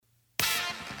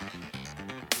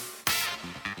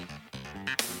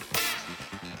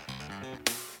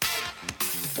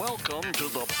Welcome to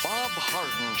the Bob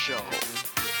Harden Show,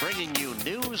 bringing you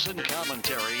news and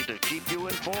commentary to keep you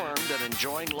informed and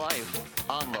enjoying life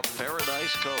on the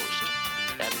Paradise Coast.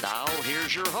 And now,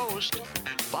 here's your host,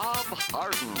 Bob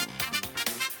Harden.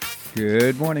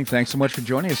 Good morning. Thanks so much for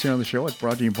joining us here on the show. It's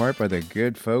brought to you in part by the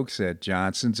good folks at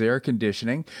Johnson's Air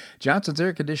Conditioning. Johnson's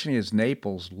Air Conditioning is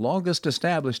Naples' longest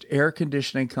established air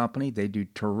conditioning company. They do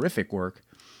terrific work,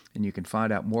 and you can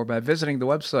find out more by visiting the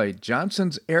website,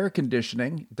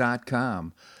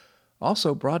 johnsonsairconditioning.com.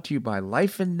 Also brought to you by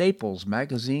Life in Naples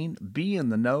magazine. Be in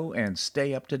the know and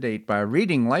stay up to date by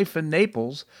reading Life in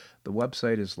Naples. The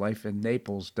website is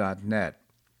lifeinnaples.net.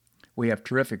 We have a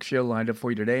terrific show lined up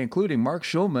for you today, including Mark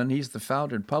Schulman. He's the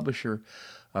founder and publisher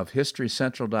of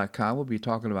HistoryCentral.com. We'll be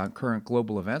talking about current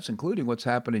global events, including what's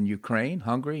happened in Ukraine,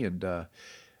 Hungary, and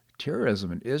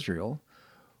terrorism in Israel.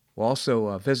 We'll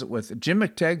also visit with Jim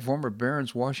McTagg, former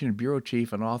Barron's Washington bureau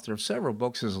chief and author of several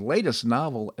books. His latest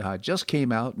novel just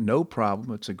came out, No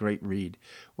Problem. It's a great read.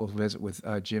 We'll visit with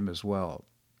Jim as well.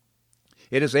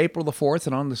 It is April the 4th,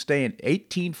 and on this day in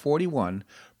 1841,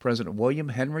 President William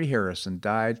Henry Harrison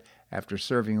died after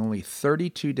serving only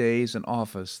 32 days in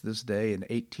office. This day in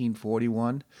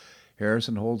 1841,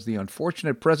 Harrison holds the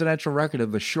unfortunate presidential record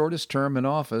of the shortest term in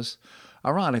office.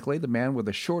 Ironically, the man with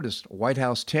the shortest White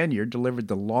House tenure delivered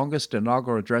the longest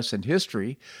inaugural address in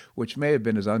history, which may have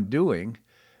been his undoing.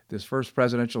 This first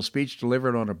presidential speech,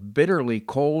 delivered on a bitterly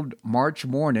cold March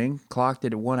morning, clocked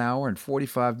it at 1 hour and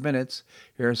 45 minutes.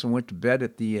 Harrison went to bed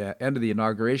at the end of the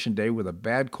inauguration day with a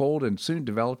bad cold and soon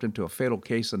developed into a fatal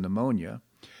case of pneumonia.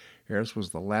 Harris was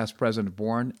the last president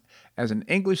born as an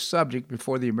English subject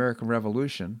before the American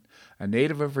Revolution. A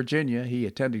native of Virginia, he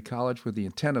attended college with the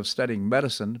intent of studying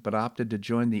medicine, but opted to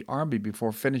join the Army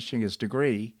before finishing his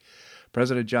degree.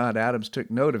 President John Adams took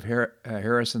note of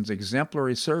Harrison's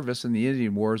exemplary service in the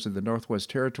Indian Wars of the Northwest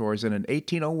Territories, and in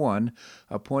 1801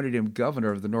 appointed him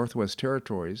governor of the Northwest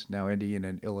Territories, now Indiana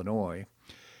and Illinois.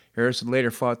 Harrison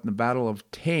later fought in the Battle of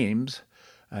Thames,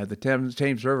 the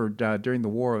Thames River, during the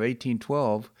War of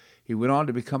 1812. He went on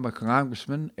to become a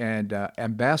congressman and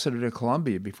ambassador to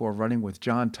Colombia before running with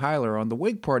John Tyler on the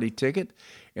Whig Party ticket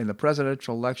in the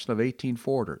presidential election of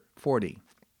 1840.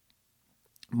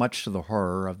 Much to the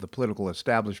horror of the political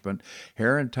establishment,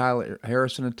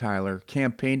 Harrison and Tyler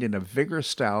campaigned in a vigorous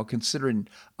style considered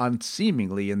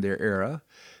unseemly in their era.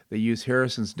 They used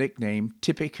Harrison's nickname,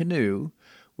 Tippecanoe,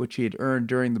 which he had earned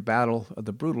during the battle of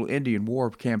the brutal Indian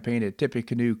War campaign at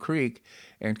Tippecanoe Creek,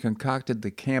 and concocted the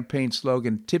campaign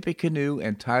slogan, Tippecanoe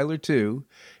and Tyler too.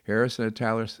 Harrison and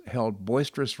Tyler held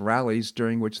boisterous rallies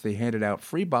during which they handed out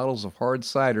free bottles of hard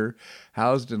cider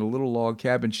housed in little log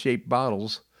cabin-shaped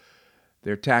bottles.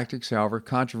 Their tactics, however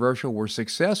controversial, were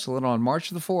successful, and on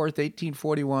March the 4th,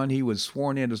 1841, he was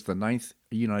sworn in as the 9th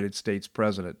United States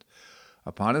president.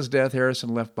 Upon his death,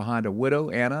 Harrison left behind a widow,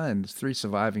 Anna, and 3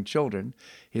 surviving children.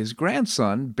 His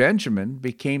grandson, Benjamin,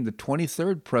 became the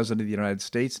 23rd president of the United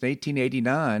States in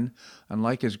 1889.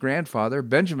 Unlike his grandfather,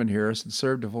 Benjamin Harrison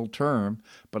served a full term,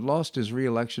 but lost his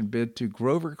re-election bid to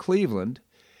Grover Cleveland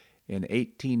in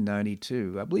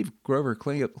 1892. I believe Grover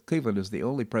Cleveland is the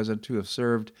only president to have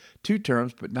served 2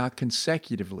 terms, but not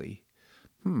consecutively.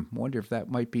 Wonder if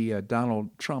that might be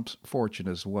Donald Trump's fortune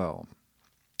as well.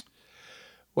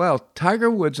 Well,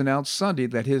 Tiger Woods announced Sunday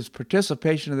that his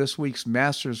participation in this week's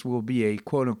Masters will be a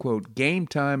quote-unquote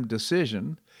game-time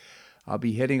decision. I'll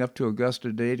be heading up to Augusta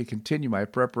today to continue my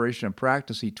preparation and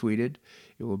practice, he tweeted.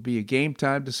 It will be a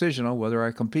game-time decision on whether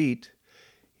I compete.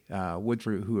 Woods,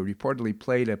 who reportedly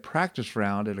played a practice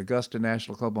round at Augusta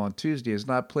National Club on Tuesday, has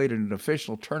not played in an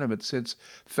official tournament since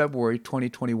February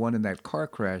 2021 in that car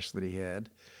crash that he had.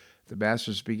 The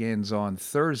Masters begins on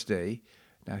Thursday.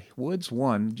 Now, Woods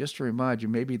won, just to remind you,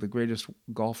 maybe the greatest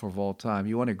golfer of all time.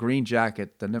 He won a green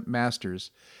jacket, the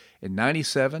Masters, in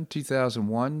 97,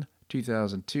 2001,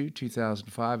 2002,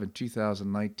 2005, and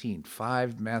 2019.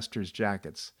 5 Masters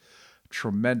jackets.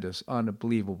 Tremendous,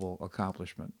 unbelievable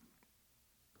accomplishment.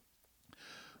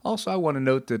 Also, I want to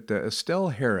note that Estelle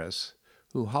Harris,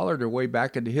 who hollered her way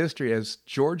back into history as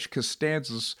George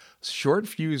Costanza's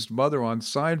short-fused mother on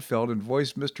Seinfeld and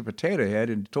voiced Mr. Potato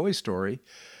Head in Toy Story,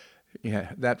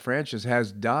 that franchise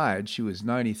has died. She was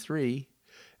 93.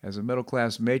 As a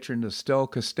middle-class matron, Estelle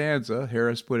Costanza,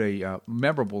 Harris put a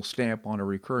memorable stamp on a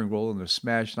recurring role in the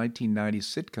smash 1990s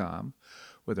sitcom.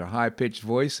 With her high-pitched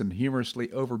voice and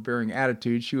humorously overbearing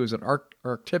attitude, she was an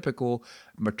archetypical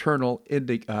maternal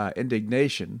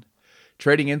indignation.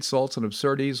 Trading insults and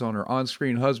absurdities on her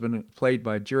on-screen husband, played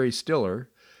by Jerry Stiller,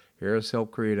 Harris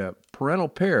helped create a parental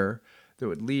pair that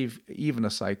would leave even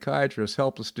a psychiatrist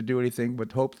helpless to do anything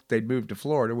but hope that they'd move to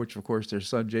Florida, which, of course, their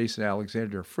son Jason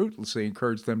Alexander fruitlessly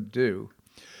encouraged them to do.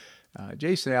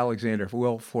 Jason Alexander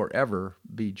will forever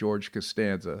be George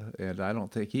Costanza, and I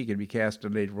don't think he can be cast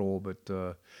in a role, but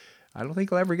I don't think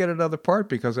he'll ever get another part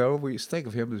because I always think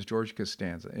of him as George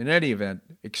Costanza. In any event,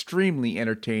 extremely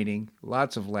entertaining,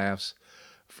 lots of laughs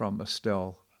from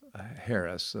Estelle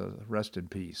Harris. Rest in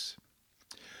peace.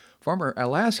 Former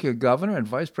Alaska governor and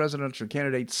vice presidential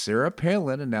candidate Sarah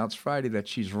Palin announced Friday that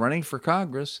she's running for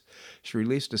Congress. She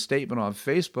released a statement on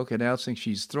Facebook announcing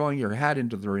she's throwing her hat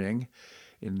into the ring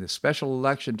in the special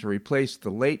election to replace the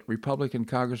late Republican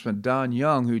Congressman Don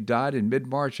Young, who died in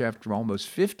mid-March after almost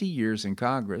 50 years in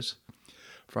Congress.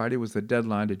 Friday was the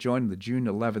deadline to join the June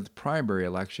 11th primary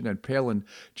election, and Palin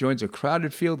joins a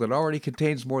crowded field that already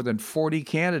contains more than 40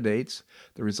 candidates.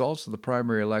 The results of the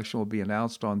primary election will be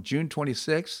announced on June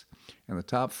 26th, and the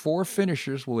top 4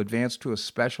 finishers will advance to a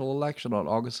special election on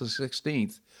August the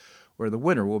 16th, where the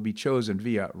winner will be chosen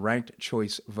via ranked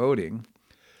choice voting.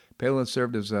 Palin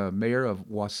served as mayor of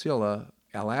Wasilla,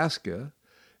 Alaska.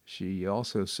 She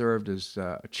also served as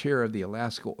chair of the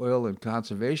Alaska Oil and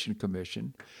Conservation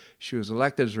Commission. She was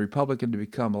elected as a Republican to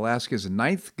become Alaska's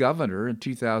 9th governor in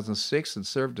 2006 and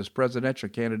served as presidential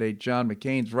candidate John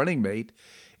McCain's running mate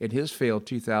in his failed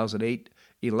 2008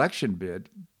 election bid.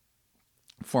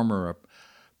 Former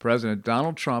President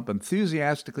Donald Trump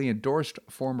enthusiastically endorsed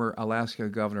former Alaska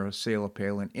Governor Sarah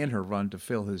Palin in her run to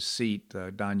fill his seat,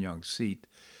 Don Young's seat.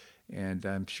 And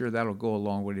I'm sure that'll go a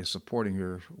long way to supporting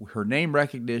her name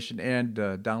recognition and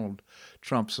Donald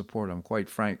Trump's support. I'm quite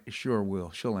sure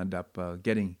she'll end up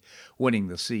winning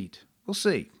the seat. We'll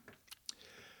see.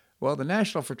 Well, the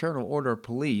National Fraternal Order of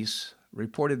Police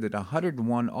reported that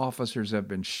 101 officers have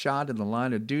been shot in the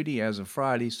line of duty as of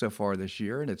Friday so far this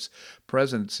year, and its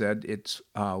president said it's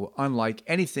unlike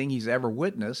anything he's ever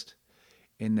witnessed,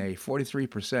 in a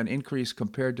 43% increase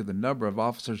compared to the number of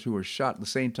officers who were shot at the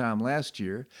same time last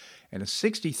year, and a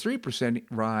 63%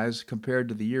 rise compared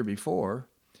to the year before.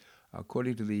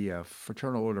 According to the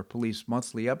Fraternal Order Police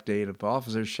monthly update, of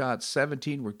officers shot,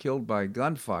 17 were killed by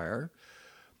gunfire.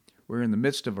 We're in the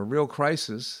midst of a real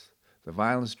crisis. The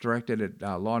violence directed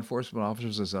at law enforcement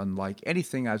officers is unlike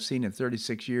anything I've seen in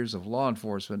 36 years of law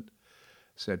enforcement,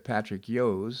 said Patrick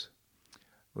Yose.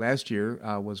 Last year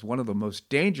was one of the most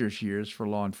dangerous years for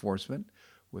law enforcement,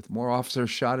 with more officers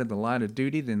shot in the line of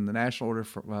duty than the National Order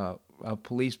of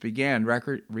Police began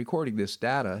recording this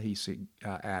data, he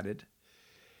added.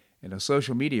 In a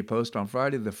social media post on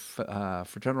Friday, the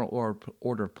Fraternal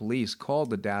Order of Police called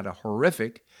the data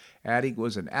horrific, adding it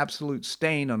was an absolute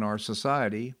stain on our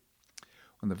society.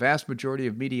 When the vast majority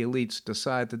of media elites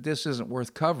decide that this isn't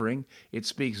worth covering, it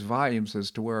speaks volumes as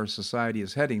to where our society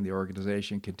is heading, the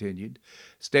organization continued.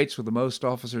 States with the most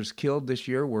officers killed this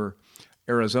year were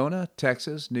Arizona,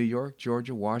 Texas, New York,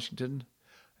 Georgia, Washington,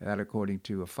 that according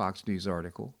to a Fox News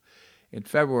article. In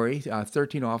February,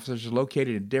 13 officers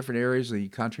located in different areas of the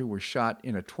country were shot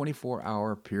in a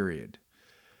 24-hour period.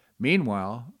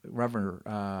 Meanwhile,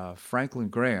 Reverend Franklin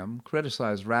Graham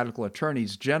criticized radical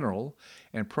attorneys general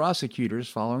and prosecutors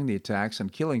following the attacks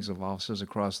and killings of officers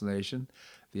across the nation,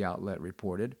 the outlet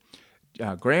reported.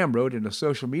 Graham wrote in a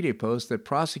social media post that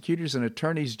prosecutors and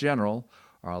attorneys general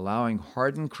are allowing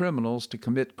hardened criminals to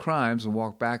commit crimes and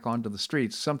walk back onto the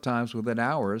streets, sometimes within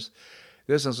hours.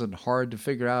 This isn't hard to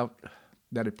figure out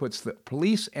that it puts the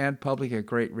police and public at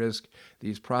great risk.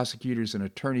 These prosecutors and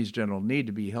attorneys general need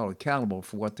to be held accountable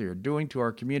for what they are doing to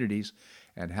our communities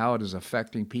and how it is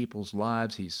affecting people's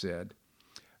lives, he said.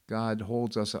 God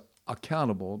holds us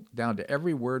accountable down to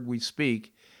every word we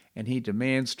speak, and he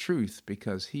demands truth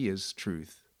because he is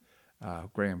truth,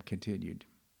 Graham continued.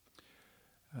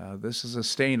 This is a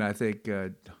stain, I think,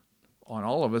 on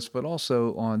all of us, but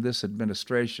also on this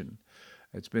administration.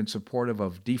 It's been supportive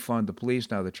of defund the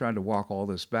police. Now they're trying to walk all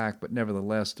this back, but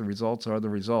nevertheless, the results are the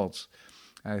results.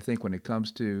 I think when it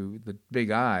comes to the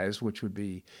big I's, which would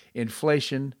be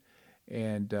inflation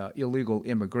and illegal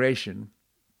immigration,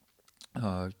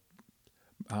 the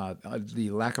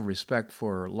lack of respect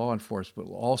for law enforcement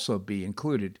will also be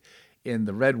included in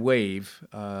the red wave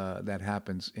that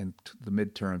happens in the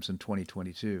midterms in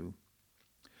 2022.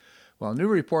 Well, a new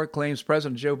report claims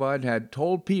President Joe Biden had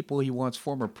told people he wants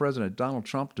former President Donald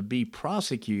Trump to be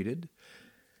prosecuted.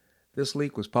 This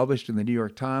leak was published in the New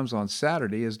York Times on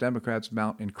Saturday as Democrats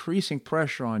mount increasing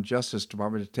pressure on Justice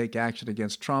Department to take action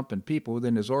against Trump and people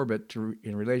within his orbit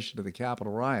in relation to the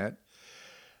Capitol riot.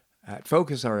 At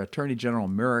focus are Attorney General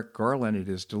Merrick Garland and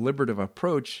his deliberative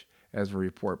approach, as the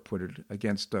report put it,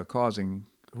 against causing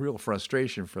real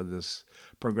frustration for this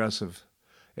progressive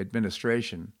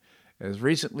administration. As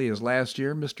recently as last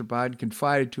year, Mr. Biden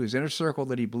confided to his inner circle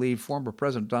that he believed former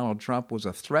President Donald Trump was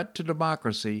a threat to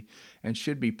democracy and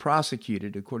should be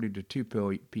prosecuted, according to two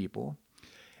people.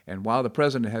 And while the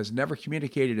president has never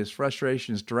communicated his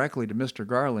frustrations directly to Mr.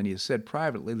 Garland, he has said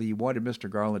privately that he wanted Mr.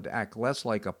 Garland to act less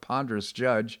like a ponderous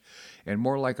judge and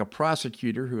more like a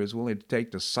prosecutor who is willing to take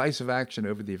decisive action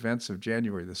over the events of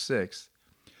January the 6th.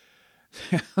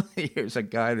 Here's a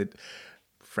guy that,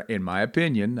 in my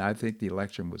opinion, I think the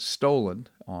election was stolen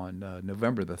on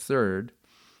November the 3rd.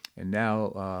 And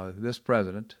now this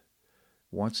president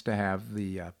wants to have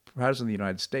the president of the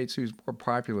United States, who's more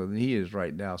popular than he is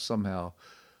right now, somehow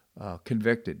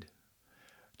convicted.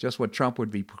 Just what Trump would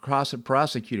be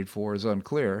prosecuted for is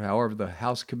unclear. However, the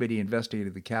House committee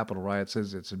investigating the Capitol riot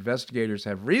says its investigators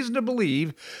have reason to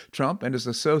believe Trump and his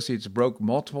associates broke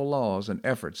multiple laws in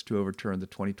efforts to overturn the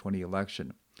 2020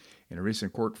 election. In a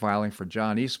recent court filing for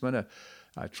John Eastman,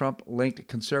 a Trump-linked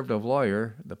conservative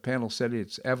lawyer, the panel said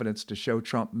it's evidence to show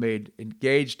Trump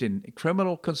engaged in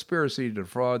criminal conspiracy to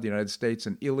defraud the United States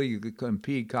and illegally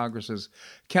impede Congress's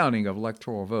counting of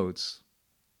electoral votes.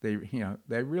 They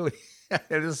really,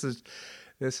 this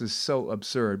is so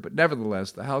absurd. But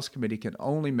nevertheless, the House committee can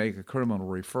only make a criminal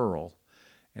referral.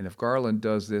 And if Garland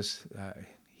does this,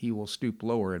 he will stoop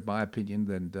lower, in my opinion,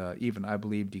 than even I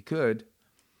believed he could.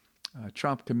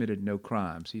 Trump committed no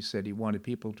crimes. He said he wanted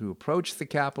people to approach the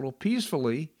Capitol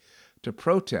peacefully to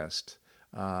protest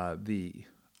the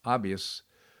obvious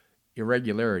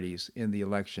irregularities in the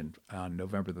election on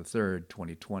November the 3rd,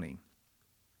 2020.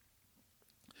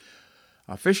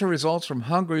 Official results from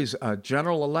Hungary's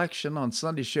general election on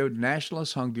Sunday showed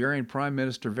nationalist Hungarian Prime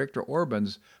Minister Viktor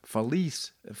Orban's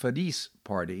Fidesz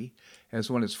party has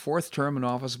won its fourth term in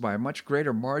office by a much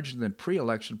greater margin than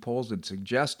pre-election polls had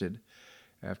suggested,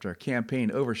 after a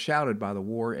campaign overshadowed by the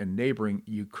war in neighboring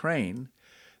Ukraine.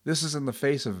 This is in the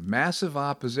face of massive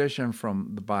opposition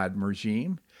from the Biden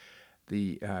regime,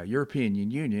 the European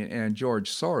Union, and George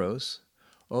Soros.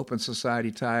 Open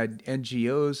society-tied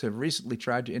NGOs have recently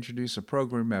tried to introduce a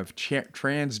program of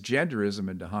transgenderism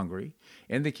into Hungary.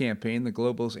 In the campaign, the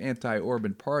globalist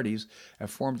anti-Orban parties have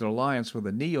formed an alliance with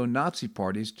the neo-Nazi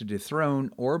parties to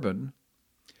dethrone Orban.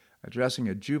 Addressing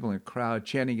a jubilant crowd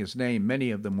chanting his name,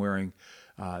 many of them wearing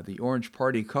the orange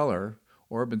party color,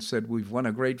 Orban said, "We've won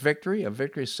a great victory, a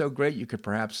victory so great you could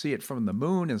perhaps see it from the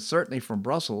moon and certainly from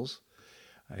Brussels."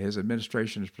 His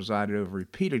administration has presided over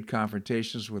repeated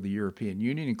confrontations with the European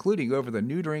Union, including over the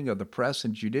neutering of the press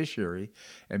and judiciary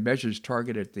and measures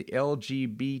targeted at the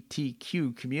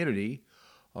LGBTQ community,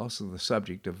 also the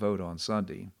subject of vote on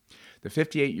Sunday. The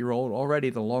 58-year-old, already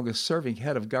the longest-serving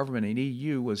head of government in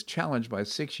EU, was challenged by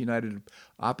 6 united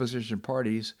opposition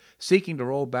parties seeking to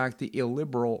roll back the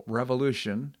illiberal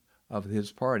revolution of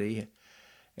his party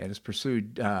and has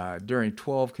pursued during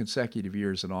 12 consecutive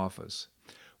years in office.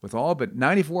 With all but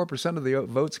 94% of the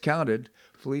votes counted,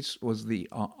 Fidesz was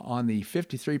on the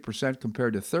 53%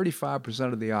 compared to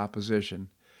 35% of the opposition,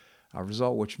 a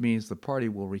result which means the party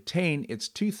will retain its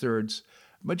two-thirds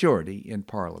majority in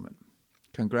Parliament.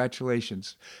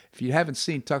 Congratulations. If you haven't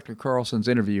seen Tucker Carlson's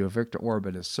interview of Viktor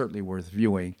Orban, it's certainly worth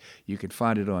viewing. You can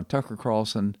find it on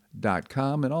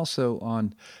tuckercarlson.com and also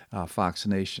on Fox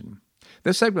Nation.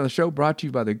 This segment of the show brought to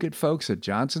you by the good folks at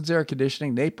Johnson's Air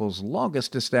Conditioning, Naples'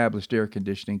 longest established air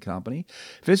conditioning company.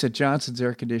 Visit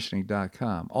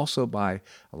johnsonsairconditioning.com. Also by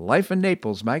Life in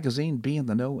Naples magazine. Be in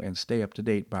the know and stay up to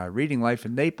date by reading Life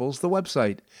in Naples. The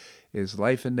website is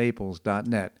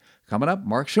lifeinnaples.net. Coming up,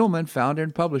 Mark Schulman, founder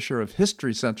and publisher of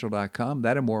HistoryCentral.com.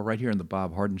 That and more right here on The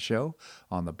Bob Harden Show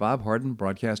on the Bob Harden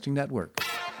Broadcasting Network.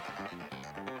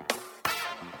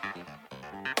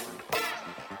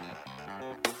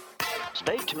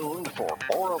 Stay tuned for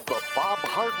more of The Bob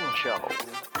Harden Show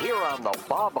here on the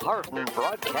Bob Harden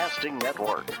Broadcasting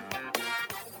Network.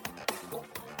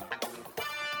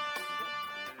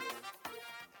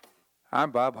 I'm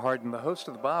Bob Harden, the host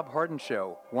of The Bob Harden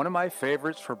Show. One of my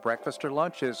favorites for breakfast or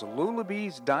lunch is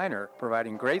Lulabee's Diner,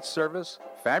 providing great service,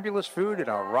 fabulous food, and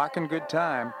a rockin' good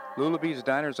time. Lulabee's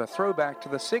Diner is a throwback to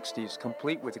the 60s,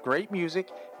 complete with great music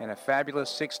and a fabulous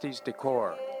 60s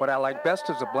decor. What I like best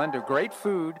is a blend of great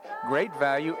food, great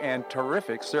value, and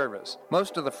terrific service.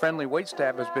 Most of the friendly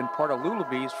waitstaff has been part of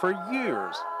Lulabee's for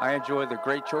years. I enjoy the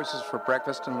great choices for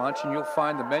breakfast and lunch, and you'll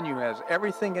find the menu has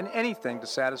everything and anything to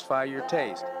satisfy your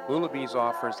taste. Lulabee's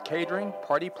offers catering,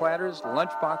 party platters,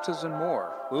 lunch boxes, and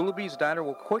more. Lulabee's Diner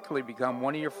will quickly become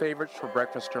one of your favorites for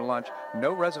breakfast or lunch. No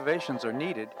no reservations are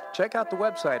needed. Check out the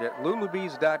website at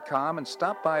lulubees.com and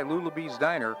stop by Lulubee's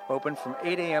Diner, open from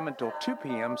 8 a.m. until 2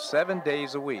 p.m. 7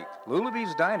 days a week.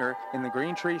 Lulubee's Diner in the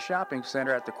Green Tree Shopping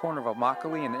Center at the corner of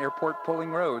Immokalee and Airport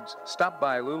Pulling Roads. Stop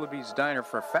by Lulubee's Diner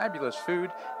for fabulous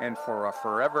food and for a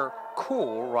forever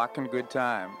cool rockin' good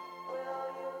time.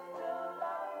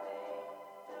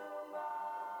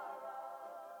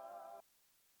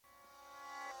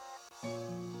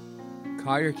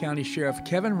 Collier County Sheriff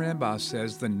Kevin Rambaugh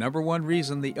says the number one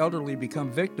reason the elderly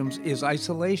become victims is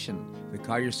isolation. The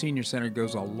Collier Senior Center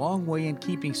goes a long way in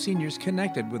keeping seniors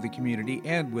connected with the community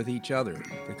and with each other.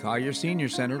 The Collier Senior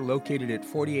Center, located at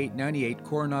 4898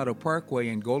 Coronado Parkway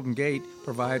in Golden Gate,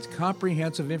 provides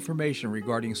comprehensive information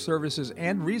regarding services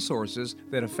and resources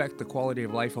that affect the quality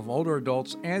of life of older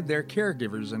adults and their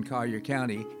caregivers in Collier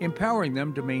County, empowering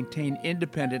them to maintain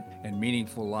independent and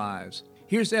meaningful lives.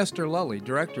 Here's Esther Lully,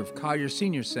 Director of Collier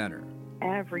Senior Center.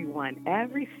 Everyone,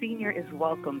 every senior is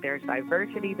welcome. There's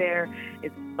diversity there.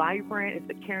 It's vibrant. It's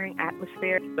a caring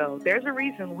atmosphere. So there's a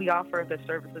reason we offer the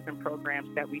services and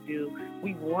programs that we do.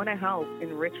 We want to help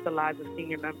enrich the lives of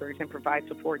senior members and provide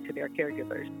support to their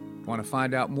caregivers. Want to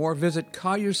find out more? Visit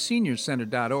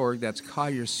collierseniorcenter.org. That's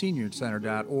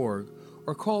collierseniorcenter.org.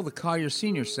 Or call the Collier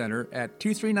Senior Center at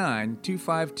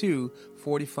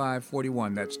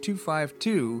 239-252-4541. That's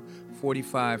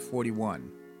 252-4541.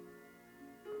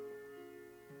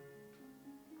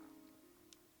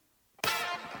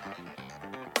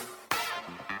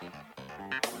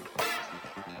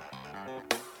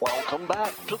 Welcome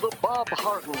back to the Bob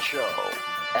Harden Show.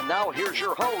 And now here's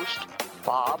your host,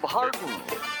 Bob Harden.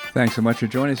 Thanks so much for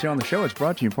joining us here on the show. It's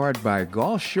brought to you in part by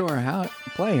Gulf Shore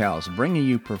Playhouse, bringing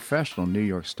you professional New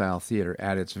York-style theater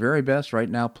at its very best. Right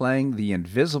now playing The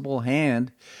Invisible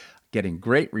Hand, getting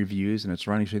great reviews, and it's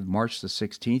running through March the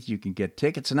 16th. You can get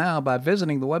tickets now by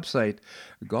visiting the website,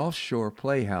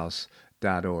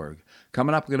 gulfshoreplayhouse.org.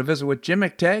 Coming up, we're going to visit with Jim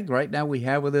McTagg. Right now we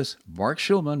have with us Mark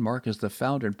Schulman. Mark is the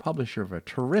founder and publisher of a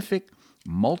terrific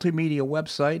multimedia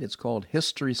website. It's called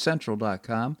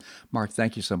HistoryCentral.com. Mark,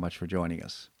 thank you so much for joining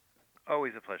us.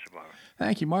 Always a pleasure, Bob.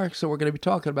 Thank you, Mark. So we're going to be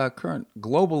talking about current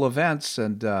global events,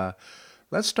 and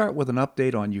let's start with an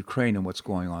update on Ukraine and what's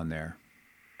going on there.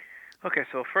 Okay,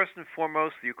 so first and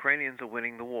foremost, the Ukrainians are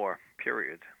winning the war,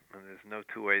 period. And there's no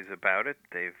two ways about it.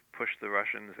 They've pushed the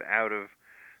Russians out of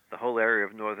the whole area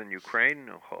of northern Ukraine,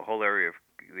 the whole area of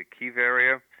the Kiev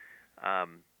area.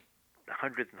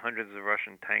 Hundreds and hundreds of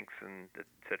Russian tanks and et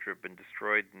cetera have been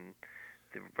destroyed, and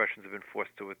the Russians have been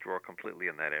forced to withdraw completely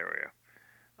in that area.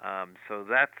 So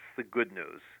that's the good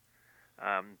news.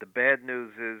 The bad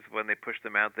news is when they pushed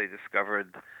them out, they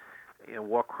discovered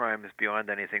war crimes beyond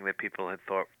anything that people had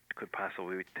thought could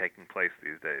possibly be taking place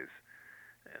these days.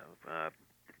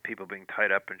 People being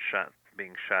tied up and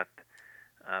being shot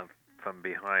from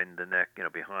behind the neck,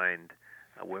 behind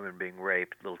women being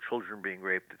raped, little children being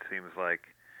raped, it seems like.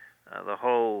 The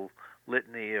whole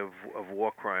litany of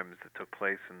war crimes that took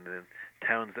place in the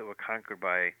towns that were conquered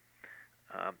by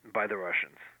the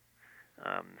Russians.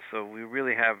 So we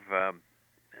really have a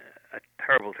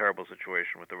terrible, terrible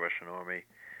situation with the Russian army.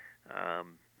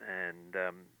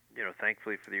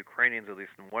 Thankfully for the Ukrainians, at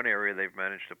least in one area, they've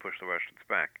managed to push the Russians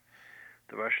back.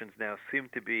 The Russians now seem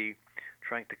to be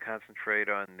trying to concentrate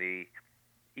on the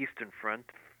Eastern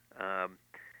Front,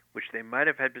 which they might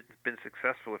have been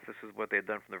successful if this is what they had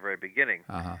done from the very beginning.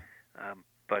 Uh-huh.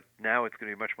 But now it's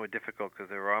going to be much more difficult because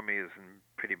their army is in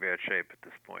pretty bad shape at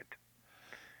this point.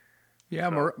 Yeah,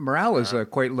 so, morale is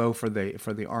quite low for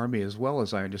the army, as well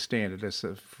as I understand it, as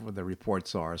for the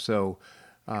reports are. So,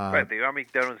 right, the army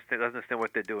doesn't understand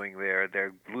what they're doing there.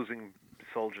 They're losing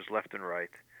soldiers left and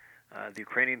right. The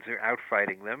Ukrainians are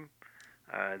outfighting them.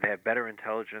 They have better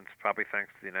intelligence, probably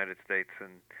thanks to the United States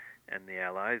and the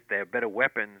Allies. They have better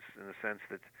weapons in the sense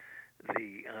that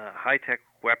the high-tech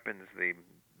weapons, the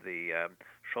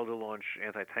shoulder-launch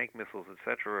anti-tank missiles,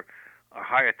 etc., are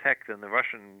higher tech than the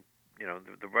Russian,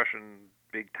 the Russian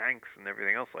big tanks and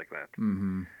everything else like that.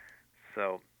 Mm-hmm.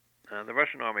 So the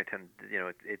Russian army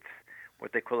it's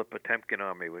what they call a Potemkin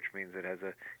army, which means it has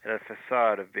a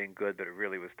facade of being good, but it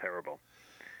really was terrible.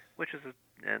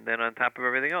 And then on top of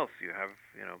everything else, you have,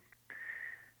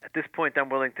 at this point, I'm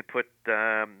willing to put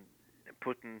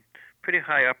Putin pretty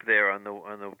high up there on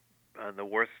the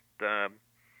worst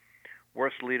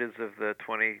leaders of the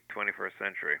 21st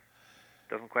century.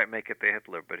 Doesn't quite make it to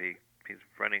Hitler, but he's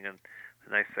running a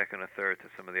nice second or third to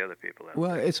some of the other people.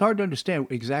 Well, it's hard to understand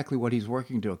exactly what he's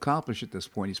working to accomplish at this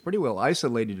point. He's pretty well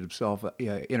isolated himself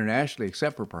internationally,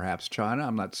 except for perhaps China.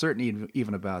 I'm not certain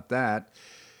even about that.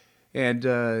 And,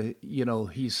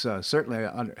 he's certainly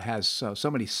has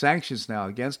so many sanctions now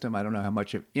against him. I don't know how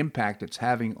much of impact it's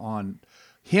having on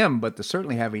him, but they're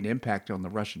certainly having an impact on the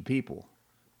Russian people.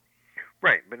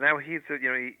 Right, but now he's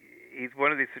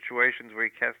one of these situations where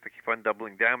he has to keep on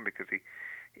doubling down because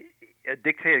a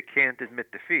dictator can't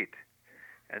admit defeat,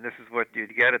 and this is what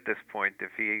you'd get at this point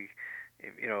if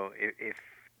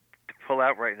to pull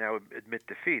out right now admit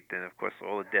defeat, then of course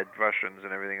all the dead Russians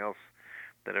and everything else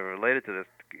that are related to this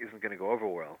isn't going to go over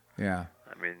well. Yeah.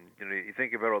 I mean, you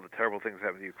think about all the terrible things that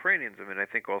happen to the Ukrainians. I mean, I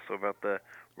think also about the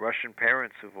Russian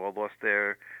parents who've all lost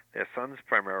their sons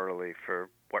primarily. For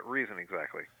what reason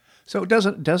exactly? So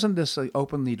doesn't this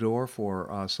open the door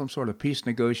for some sort of peace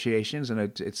negotiations? And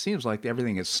it seems like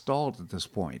everything is stalled at this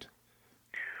point.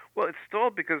 Well, it's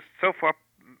stalled because so far,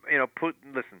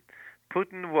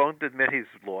 Putin won't admit he's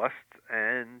lost,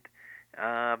 and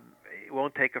he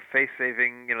won't take a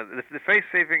face-saving. The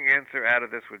face-saving answer out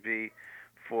of this would be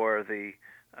for the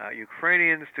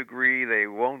Ukrainians to agree they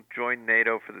won't join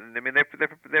NATO.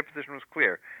 Their position was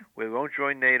clear: we won't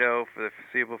join NATO for the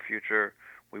foreseeable future.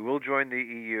 We will join the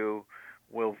EU.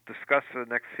 We'll discuss for the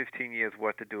next 15 years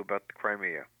what to do about the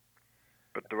Crimea.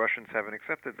 But the Russians haven't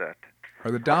accepted that.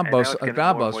 Or the Donbass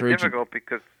more region. Difficult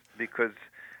because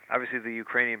obviously the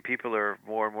Ukrainian people are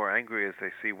more and more angry as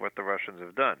they see what the Russians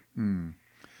have done. Mm.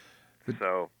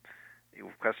 So,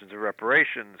 questions of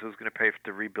reparations: who's going to pay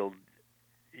to rebuild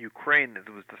Ukraine that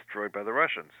was destroyed by the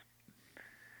Russians?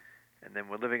 And then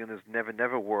we're living in this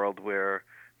never-never world where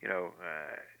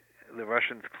the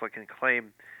Russians can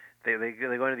claim they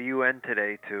go to the UN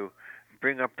today to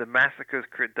bring up the massacres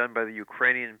done by the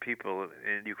Ukrainian people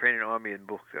in the Ukrainian army in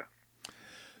Bucha.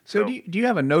 So do you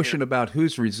have a notion about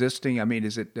who's resisting? I mean,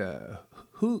 is it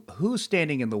who's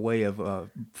standing in the way of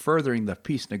furthering the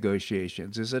peace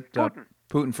negotiations? Is it Putin?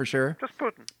 Putin for sure. Just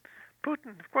Putin.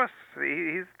 Putin, of course.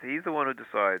 He's the one who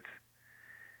decides.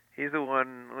 He's the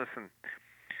one. Listen,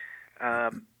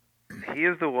 he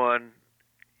is the one.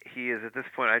 He is at this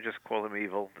point. I just call him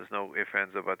evil. There's no ifs,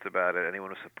 ands, or buts about it. Anyone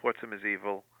who supports him is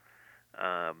evil,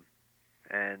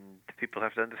 and people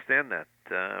have to understand that.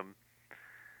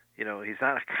 He's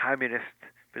not a communist.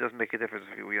 It doesn't make a difference.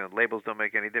 Labels don't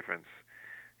make any difference.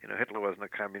 Hitler wasn't a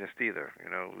communist either.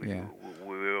 Yeah.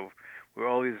 We're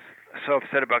always so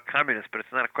upset about communists, but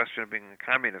it's not a question of being a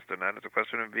communist or not. It's a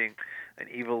question of being an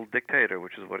evil dictator,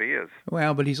 which is what he is.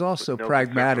 Well, but he's also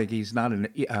pragmatic. He's not an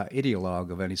ideologue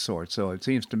of any sort. So it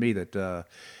seems to me that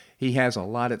he has a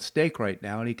lot at stake right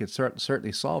now, and he could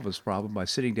certainly solve his problem by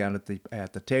sitting down at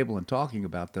the table and talking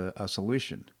about a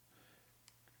solution.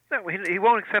 No, he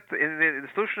won't accept it. The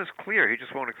solution is clear. He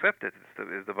just won't accept it.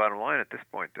 Is the bottom line at this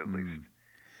point, at least.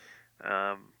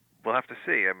 We'll have to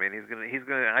see. I mean,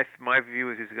 my view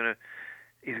is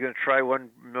he's gonna try one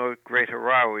more great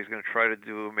hurrah, where he's gonna try to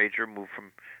do a major move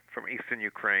from eastern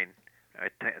Ukraine,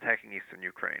 attacking eastern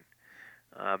Ukraine.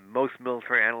 Most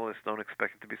military analysts don't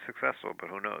expect it to be successful, but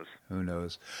who knows? Who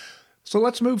knows? So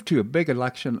let's move to a big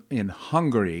election in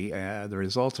Hungary. The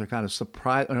results are kind of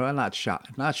surprising. Not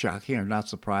shocking or not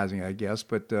surprising, I guess,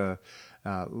 but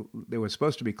they were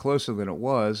supposed to be closer than it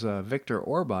was. Viktor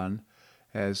Orban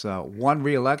has won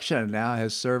re-election and now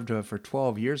has served for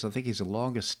 12 years. I think he's the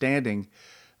longest-standing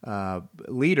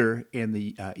leader in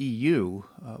the EU.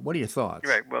 What are your thoughts?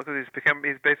 Right. Well, because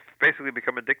he's basically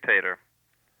become a dictator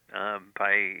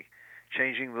by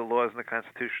changing the laws in the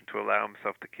Constitution to allow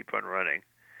himself to keep on running.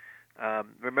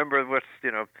 Remember,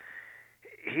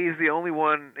 he's the only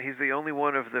one. He's the only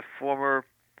one of the former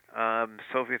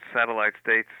Soviet satellite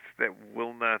states that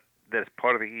is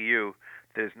part of the EU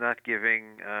that is not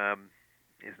giving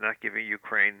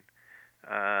Ukraine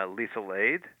lethal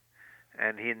aid.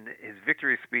 And in his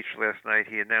victory speech last night,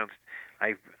 he announced,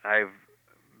 "I've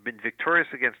been victorious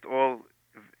against all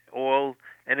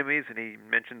enemies," and he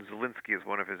mentioned Zelensky as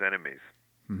one of his enemies.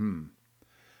 Mm-hmm.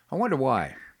 I wonder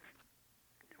why.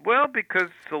 Well,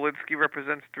 because Zelensky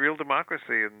represents real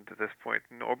democracy, and to this point,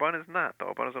 and Orban is not.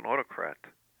 Orban is an autocrat.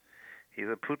 He's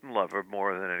a Putin lover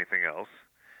more than anything else,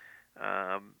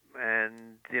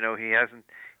 and he hasn't.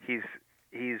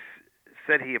 He's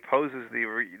said he opposes the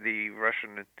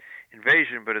Russian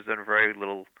invasion, but has done very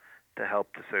little to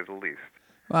help, to say the least.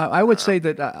 Well, I would say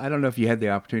that I don't know if you had the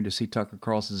opportunity to see Tucker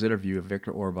Carlson's interview of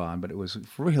Viktor Orban, but it was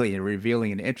really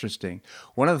revealing and interesting.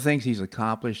 One of the things he's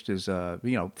accomplished is,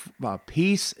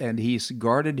 peace, and he's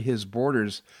guarded his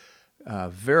borders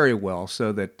very well,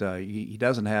 so that he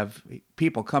doesn't have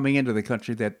people coming into the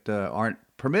country that aren't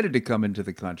permitted to come into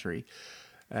the country.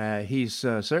 He's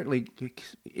certainly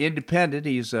independent.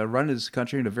 He's run his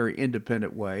country in a very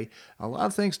independent way. A lot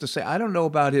of things to say. I don't know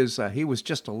about his. He was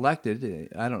just elected.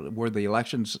 I don't. Were the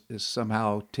elections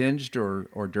somehow tinged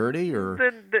or dirty or?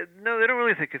 No, they don't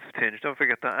really think it's tinged. Don't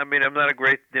forget that. I mean, I'm not a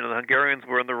great. The Hungarians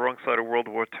were on the wrong side of World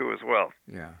War II as well.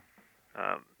 Yeah.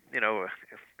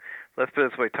 Let's put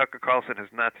it this way: Tucker Carlson has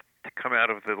not come out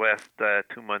of the last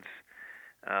 2 months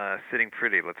sitting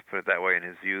pretty, let's put it that way, in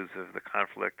his views of the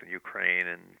conflict in Ukraine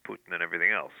and Putin and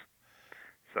everything else.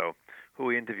 So who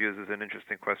he interviews is an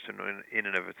interesting question in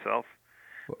and of itself.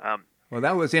 Well,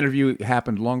 that was interview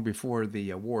happened long before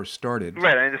the war started.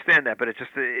 Right, I understand that, but it's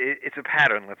just it's a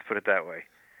pattern, let's put it that way.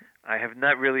 I have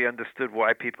not really understood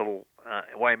why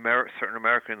certain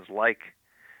Americans like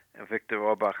Viktor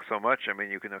Orbán so much. I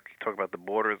mean, you can talk about the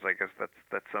borders. I guess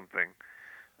that's something.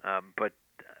 But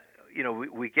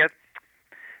we get.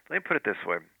 Let me put it this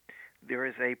way. There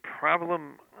is a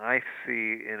problem I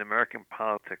see in American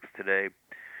politics today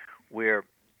where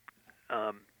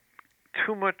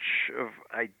too much of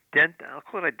I'll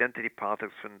call it identity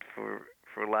politics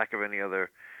for lack of any other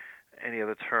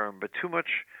term, but too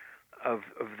much of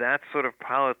that sort of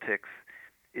politics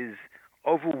is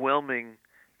overwhelming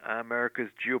America's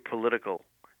geopolitical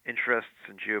interests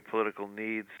and geopolitical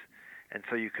needs. And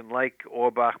so you can like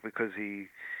Orbán because he's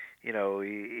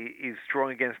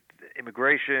strong against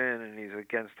immigration and he's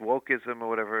against wokeism or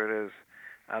whatever it is.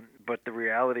 But the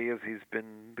reality is he's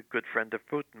been the good friend of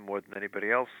Putin more than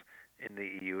anybody else in the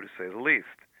EU, to say the least.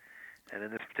 And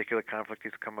in this particular conflict,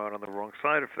 he's come out on the wrong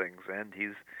side of things, and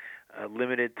he's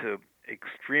limited to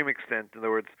extreme extent. In other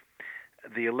words,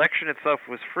 the election itself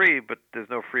was free, but there's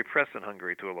no free press in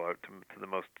Hungary to the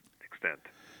most extent.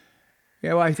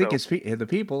 Yeah, well, I think the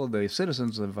people, the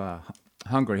citizens of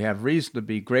Hungary have reason to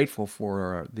be grateful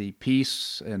for the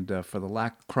peace and for the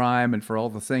lack of crime and for all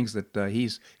the things that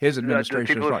his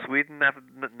administration. The people of Sweden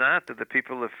not? Did the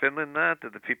people of Finland not?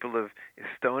 Did the people of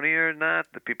Estonia not?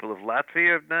 The people of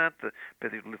Latvia not? The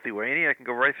Lithuania? I can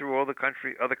go right through all the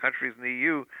other countries in the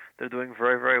EU. They're doing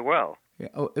very, very well. Yeah.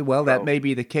 Oh, well, that may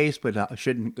be the case, but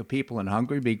shouldn't the people in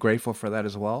Hungary be grateful for that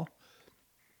as well?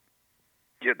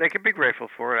 Yeah, they can be grateful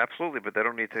for it, absolutely, but they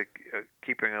don't need to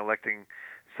keep electing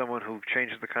someone who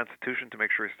changes the Constitution to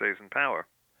make sure he stays in power.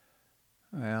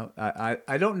 Well,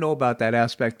 I don't know about that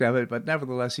aspect of it, but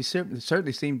nevertheless, he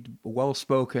certainly seemed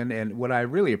well-spoken, and what I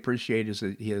really appreciate is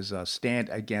his stand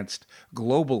against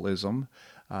globalism.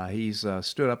 He's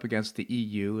stood up against the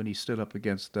EU, and he stood up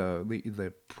against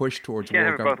the push towards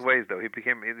world government. You can't have it both ways, though.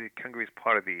 Hungary's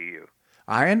part of the EU.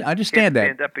 I understand that. You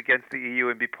can't stand up against the EU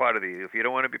and be part of the EU. If you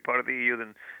don't want to be part of the EU,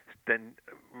 then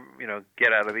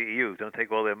get out of the EU. Don't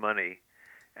take all their money.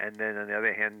 And then, on the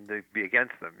other hand, be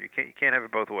against them. You can't have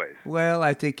it both ways. Well,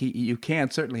 I think you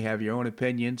can certainly have your own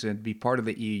opinions and be part of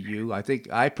the EU.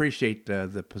 I appreciate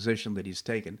the position that he's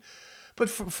taken, but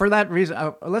for that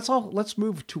reason, let's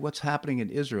move to what's happening in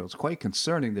Israel. It's quite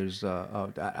concerning. There's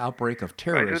an outbreak of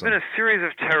terrorism. Right, there's been a series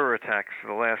of terror attacks for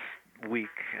the last week.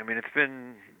 I mean, it's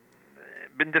been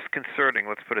disconcerting.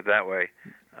 Let's put it that way.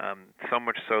 So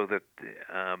much so that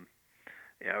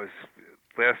I was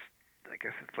last. I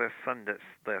guess it's last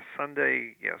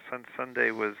Sunday.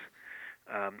 Sunday was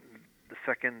the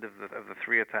second of the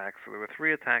three attacks. So there were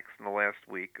three attacks in the last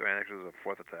week, or actually it was a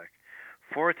fourth attack.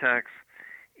 4 attacks,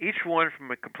 each one from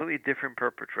a completely different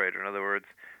perpetrator. In other words,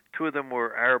 2 of them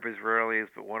were Arab Israelis,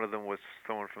 but one of them was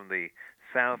someone from the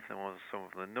south and one was someone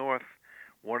from the north.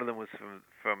 One of them was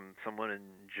from someone in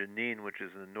Jenin, which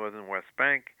is in the northern West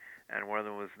Bank, and one of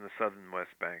them was in the southern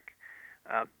West Bank.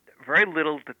 Very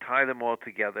little to tie them all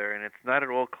together, and it's not at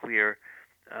all clear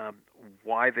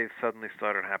why they suddenly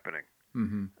started happening.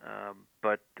 Mm-hmm.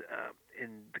 But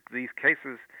in these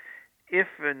cases, there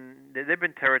have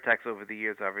been terror attacks over the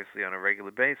years, obviously, on a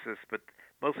regular basis, but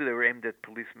mostly they were aimed at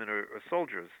policemen or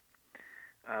soldiers.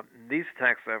 These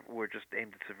attacks were just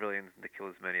aimed at civilians to kill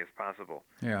as many as possible.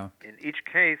 Yeah. In each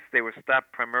case, they were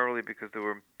stopped primarily because there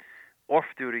were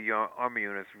off-duty army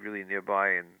units really nearby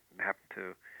and happened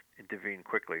to intervene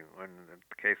quickly. In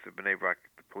the case of Bnei Brak,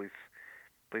 the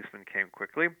policemen came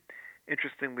quickly.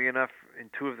 Interestingly enough, in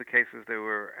 2 of the cases, there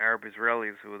were Arab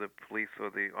Israelis who were the police or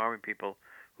the army people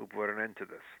who brought an end to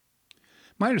this.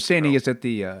 My understanding is that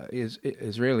the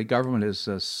Israeli government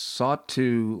has sought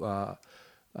to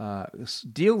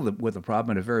deal with the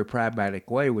problem in a very pragmatic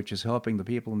way, which is helping the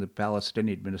people in the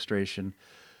Palestinian administration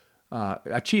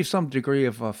achieve some degree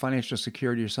of financial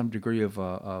security or some degree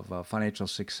of financial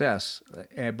success,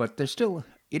 but they're still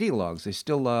ideologues. They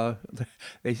still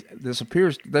this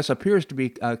appears to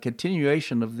be a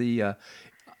continuation of the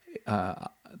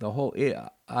whole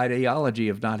ideology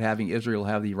of not having Israel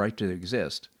have the right to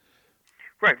exist.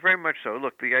 Right, very much so.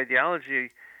 Look,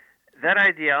 that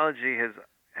ideology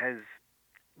has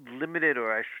limited,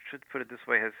 or I should put it this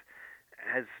way,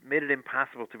 has made it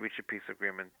impossible to reach a peace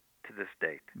agreement to this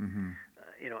date. Mm-hmm.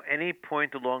 Any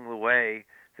point along the way,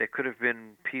 there could have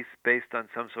been peace based on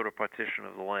some sort of partition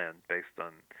of the land, based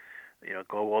on,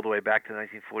 go all the way back to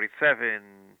 1947,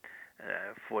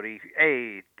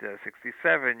 48,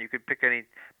 67. You could pick any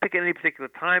particular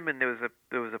time, and there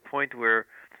was a point where,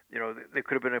 there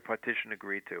could have been a partition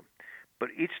agreed to. But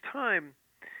each time,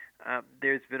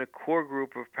 there's been a core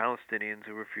group of Palestinians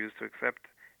who refuse to accept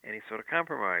any sort of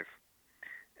compromise.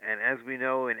 And as we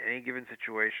know, in any given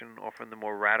situation, often the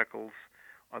more radicals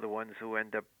are the ones who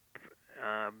end up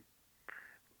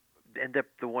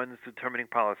the ones determining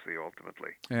policy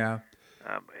ultimately. Yeah.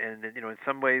 And in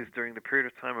some ways, during the period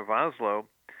of time of Oslo,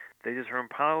 they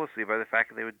determined policy by the fact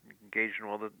that they would engage in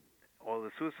all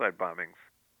the suicide bombings,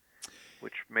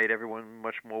 which made everyone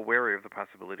much more wary of the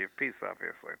possibility of peace.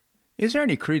 Obviously. Is there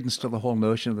any credence to the whole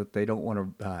notion that they don't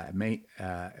want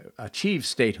to achieve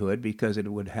statehood because it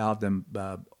would have them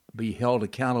be held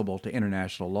accountable to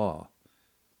international law?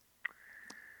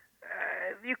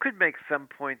 You could make some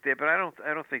point there, but I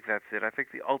don't think that's it. I think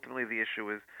ultimately the issue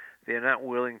is they're not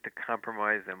willing to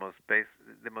compromise the most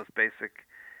basic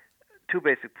two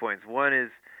basic points. One is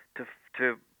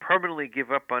to permanently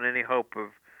give up on any hope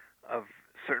of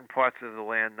certain parts of the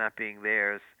land not being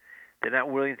theirs. They're not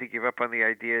willing to give up on the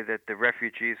idea that the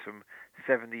refugees from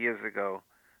 70 years ago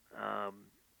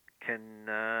can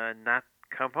not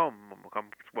come home, come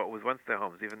what was once their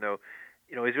homes, even though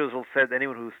Israel said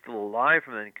anyone who's still alive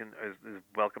from then is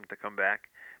welcome to come back,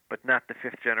 but not the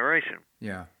fifth generation.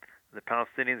 Yeah. The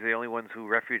Palestinians are the only ones who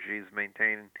refugees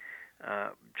maintain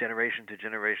generation to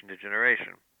generation to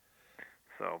generation.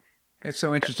 So it's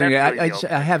so interesting. I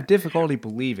have difficulty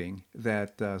believing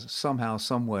that somehow,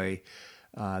 some way,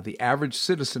 the average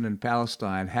citizen in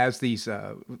Palestine has these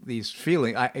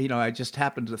feelings. I just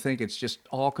happen to think it's just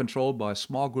all controlled by a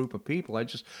small group of people.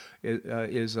 Is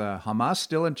Hamas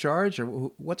still in charge, or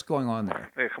what's going on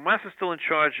there? Hamas is still in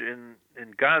charge in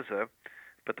Gaza,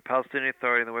 but the Palestinian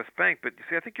Authority in the West Bank. But you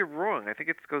see, I think you're wrong. I think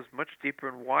it goes much deeper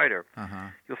and wider. Uh-huh.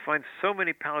 You'll find so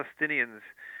many Palestinians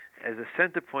as a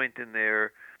center point in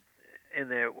their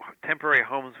temporary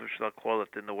homes, which they'll call it,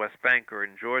 in the West Bank or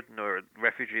in Jordan, or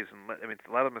refugees.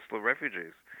 A lot of them are still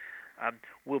refugees.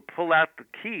 Will pull out the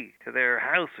key to their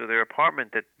house or their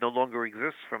apartment that no longer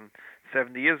exists from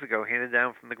 70 years ago, handed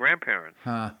down from the grandparents.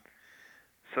 Huh.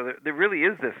 So there really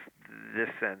is this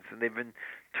sense, and they've been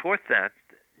taught that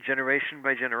generation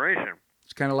by generation.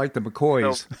 It's kind of like the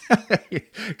McCoys.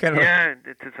 Yeah,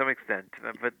 to some extent,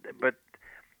 but.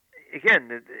 Again,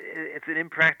 it's an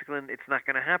impractical, and it's not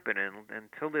going to happen. And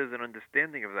until there's an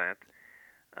understanding of that,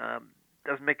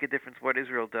 doesn't make a difference what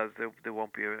Israel does. There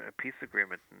won't be a peace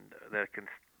agreement that can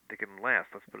last.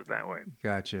 Let's put it that way.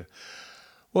 Gotcha.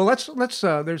 Well, let's.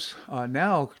 There's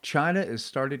now China is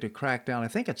starting to crack down. I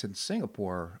think it's in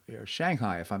Singapore or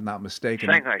Shanghai, if I'm not mistaken.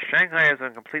 Shanghai is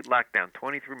on complete lockdown.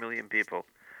 23 million people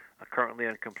are currently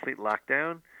on complete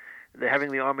lockdown. They're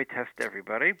having the army test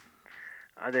everybody.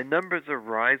 Their numbers are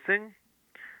rising.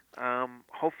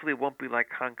 Hopefully, it won't be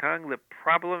like Hong Kong. The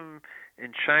problem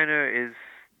in China is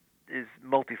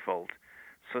multifold.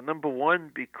 So, number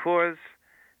one, because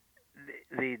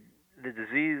the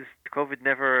disease, COVID,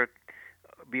 never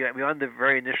beyond the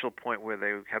very initial point where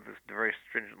they had this very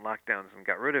stringent lockdowns and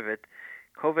got rid of it,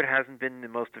 COVID hasn't been in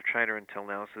most of China until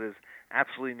now. So, there's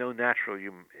absolutely no natural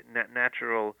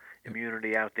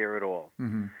immunity out there at all.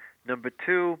 Mm-hmm. Number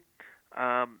two.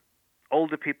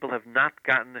 Older people have not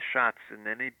gotten the shots in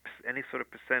any sort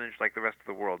of percentage like the rest of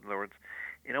the world. In other words,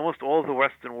 in almost all of the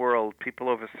Western world, people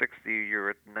over 60, you're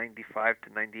at 95 to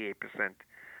 98%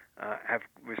 have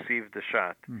received the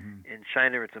shot. Mm-hmm. In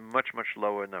China, it's a much, much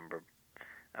lower number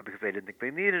because they didn't think they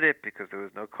needed it, because there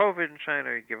was no COVID in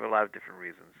China. You give a lot of different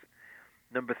reasons.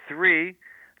 Number three,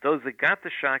 those that got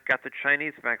the shot got the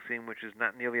Chinese vaccine, which is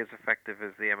not nearly as effective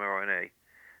as the mRNA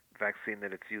vaccine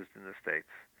that it's used in the States.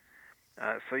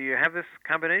 So you have this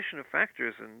combination of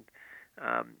factors, and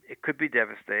it could be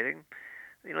devastating.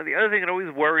 The other thing that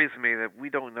always worries me that we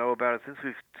don't know about it, since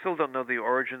we still don't know the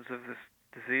origins of this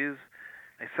disease,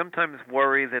 I sometimes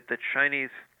worry that the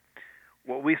Chinese,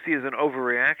 what we see as an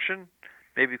overreaction,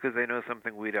 maybe because they know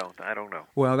something we don't. I don't know.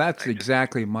 Well, that's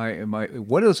exactly my.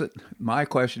 What is it? My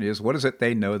question is, what is it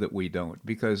they know that we don't?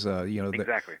 Because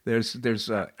exactly.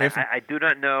 There's. I do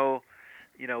not know.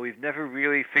 We've never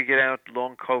really figured out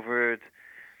long COVID.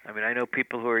 I know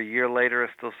people who are a year later are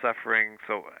still suffering,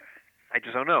 so I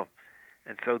just don't know.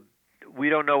 And so we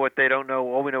don't know what they don't know.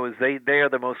 All we know is they are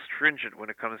the most stringent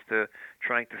when it comes to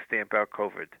trying to stamp out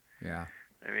COVID. Yeah.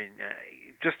 I mean,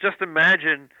 just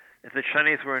imagine if the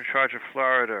Chinese were in charge of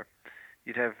Florida,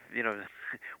 you'd have,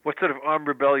 what sort of armed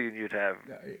rebellion you'd have.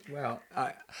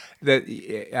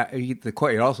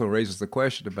 It also raises the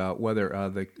question about whether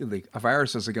the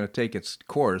viruses are going to take its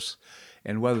course,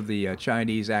 and whether the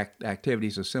Chinese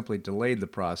activities have simply delayed the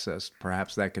process.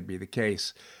 Perhaps that could be the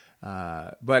case.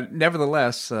 But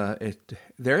nevertheless,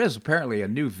 there is apparently a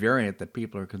new variant that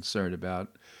people are concerned about.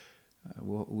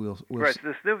 We'll right. So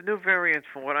this new variant,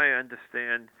 from what I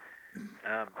understand,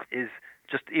 is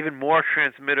just even more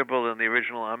transmittable than the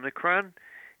original Omicron.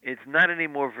 It's not any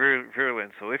more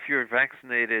virulent. So if you're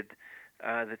vaccinated,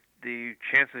 the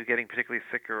chances of getting particularly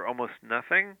sick are almost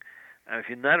nothing. If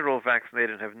you're not at all vaccinated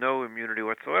and have no immunity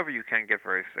whatsoever, you can get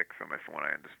very sick from it, from what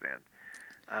I understand.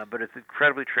 But it's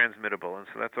incredibly transmittable, and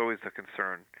so that's always a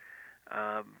concern.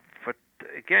 But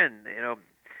again,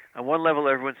 on one level,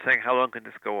 everyone's saying, how long can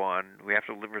this go on? We have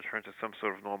to return to some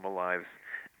sort of normal lives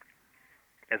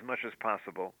as much as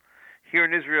possible. Here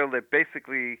in Israel,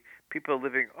 basically people are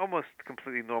living almost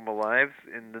completely normal lives,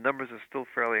 and the numbers are still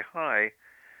fairly high.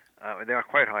 They are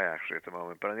quite high, actually, at the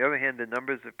moment. But on the other hand, the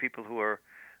numbers of people who are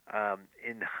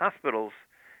in hospitals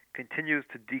continues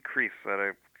to decrease at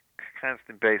a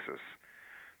constant basis.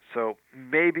 So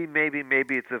maybe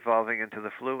it's evolving into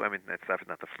the flu. I mean, that's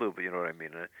not the flu, but you know what I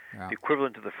mean. The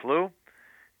equivalent to the flu.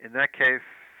 In that case,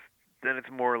 then it's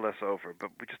more or less over.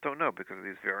 But we just don't know because of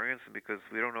these variants and because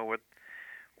we don't know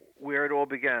where it all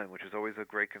began, which is always a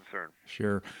great concern.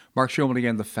 Sure. Mark Schulman,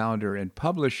 again, the founder and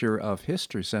publisher of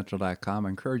HistoryCentral.com. I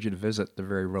encourage you to visit the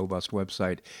very robust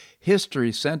website,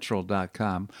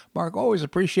 HistoryCentral.com. Mark, always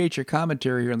appreciate your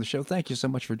commentary here on the show. Thank you so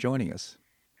much for joining us.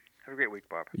 Have a great week,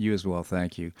 Bob. You as well.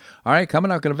 Thank you. All right, coming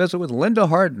up, I'm going to visit with Linda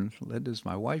Harden. Linda's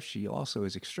my wife. She also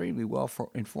is extremely well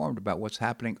informed about what's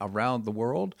happening around the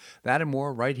world. That and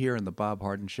more right here in The Bob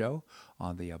Harden Show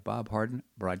on the Bob Harden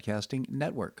Broadcasting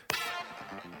Network.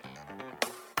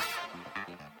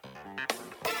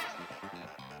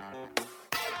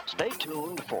 Stay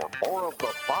tuned for more of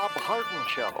The Bob Harden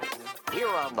Show here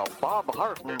on the Bob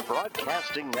Harden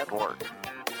Broadcasting Network.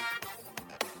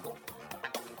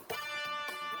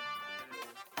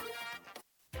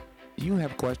 Do you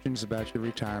have questions about your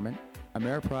retirement?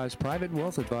 Ameriprise Private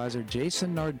Wealth Advisor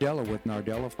Jason Nardella with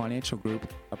Nardella Financial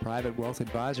Group, a private wealth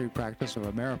advisory practice of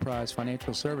Ameriprise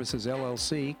Financial Services,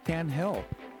 LLC, can help.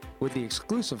 With the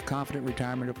exclusive Confident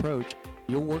Retirement approach,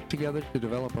 you'll work together to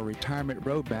develop a retirement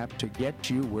roadmap to get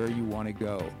you where you want to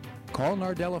go. Call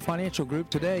Nardella Financial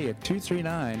Group today at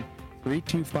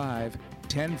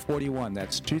 239-325-1041.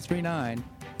 That's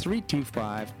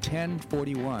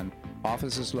 239-325-1041.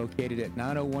 Office is located at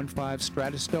 9015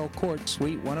 Stratosdale Court,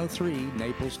 Suite 103,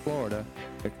 Naples, Florida.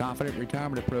 The Confident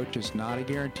Retirement approach is not a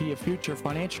guarantee of future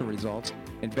financial results.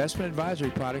 Investment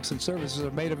advisory products and services are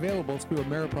made available through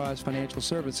Ameriprise Financial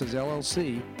Services,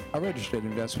 LLC, a registered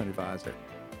investment advisor.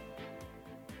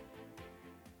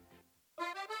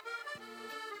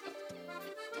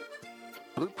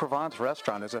 Blue Provence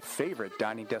Restaurant is a favorite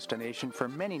dining destination for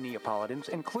many Neapolitans,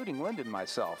 including Linda and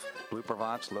myself. Blue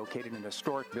Provence, located in a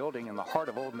historic building in the heart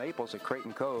of Old Naples at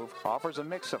Creighton Cove, offers a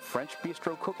mix of French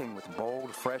bistro cooking with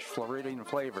bold, fresh Floridian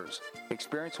flavors.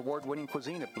 Experience award-winning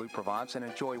cuisine at Blue Provence and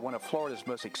enjoy one of Florida's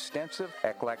most extensive,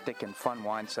 eclectic, and fun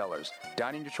wine cellars.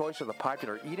 Dining your choice of the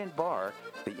popular Eat-In Bar,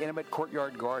 the intimate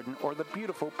Courtyard Garden, or the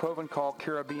beautiful Provencal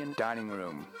Caribbean Dining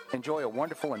Room. Enjoy a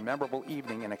wonderful and memorable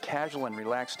evening in a casual and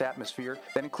relaxed atmosphere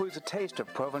that includes a taste of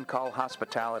Provencal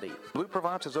hospitality. Blue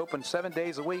Provence is open 7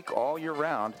 days a week, all year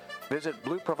round. Visit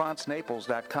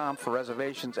BlueProvenceNaples.com for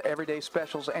reservations, everyday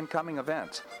specials, and coming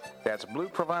events. That's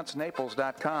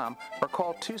BlueProvenceNaples.com or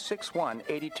call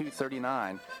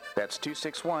 261-8239. That's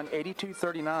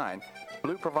 261-8239.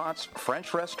 Blue Provence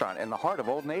French Restaurant in the heart of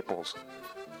Old Naples.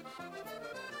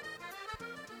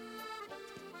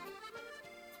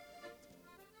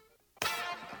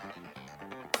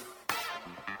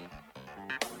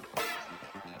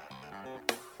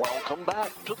 Welcome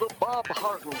back to the Bob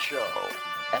Harden Show.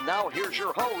 And now here's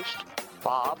your host,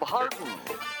 Bob Harden.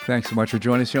 Thanks so much for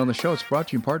joining us here on the show. It's brought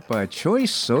to you in part by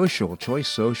Choice Social. Choice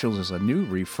Socials is a new,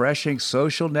 refreshing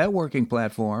social networking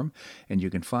platform, and you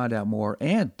can find out more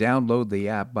and download the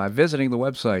app by visiting the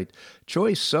website,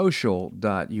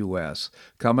 choicesocial.us.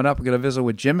 Coming up, we're going to visit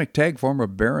with Jim McTagg, former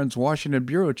Barron's Washington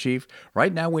Bureau Chief.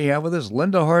 Right now, we have with us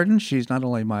Linda Harden. She's not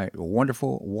only my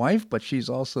wonderful wife, but she's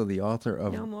also the author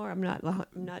of No more. I'm not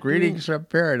Greetings from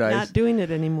Paradise. Not doing it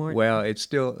anymore. Well, it's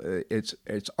still it's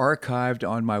archived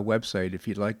on my website. If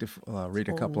you'd like to read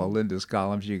a couple of Linda's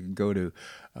columns, you can go to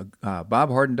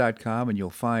bobharden.com and you'll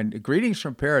find Greetings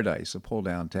from Paradise, a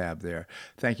pull-down tab there.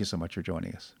 Thank you so much for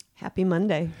joining us. Happy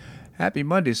Monday. Happy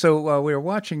Monday. So we were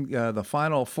watching the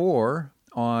Final Four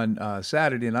on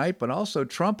Saturday night, but also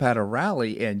Trump had a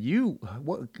rally, and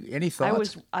any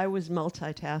thoughts? I was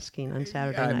multitasking on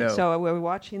Saturday night. know. So we were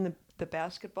watching the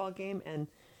basketball game, and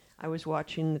I was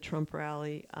watching the Trump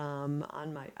rally on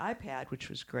my iPad, which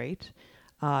was great.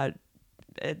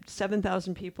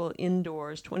 7,000 people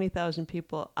indoors, 20,000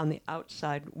 people on the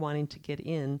outside wanting to get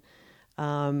in.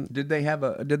 Did they have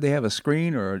a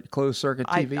screen or a closed circuit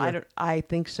TV? I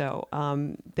think so.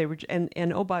 They were,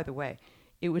 and oh, by the way,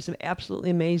 it was absolutely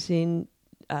amazing.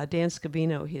 Dan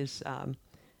Scavino, his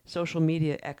social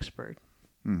media expert,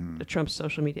 the Trump's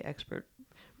social media expert,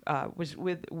 was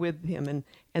with him,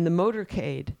 and the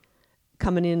motorcade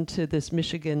coming into this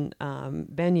Michigan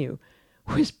venue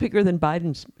was bigger than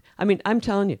Biden's. I mean, I'm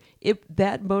telling you, if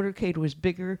that motorcade was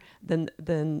bigger than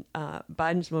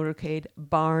Biden's motorcade,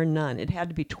 bar none. It had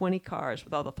to be 20 cars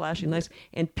with all the flashing lights,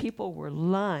 and people were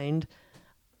lined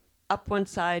up one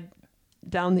side,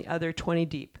 down the other, 20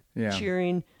 deep,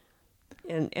 cheering.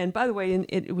 And by the way,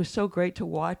 it was so great to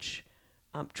watch.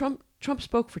 Trump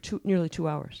spoke for nearly 2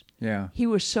 hours. Yeah, he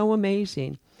was so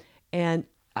amazing, and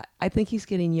I think he's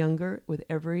getting younger with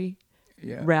every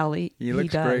rally he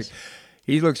looks does. Great.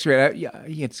 He looks great.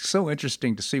 It's so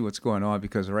interesting to see what's going on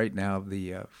because right now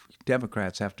the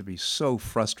Democrats have to be so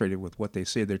frustrated with what they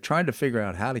see. They're trying to figure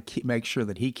out how to make sure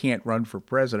that he can't run for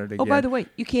president again. Oh, by the way,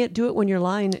 you can't do it when you're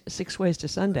lying 6 ways to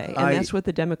Sunday, and that's what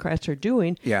the Democrats are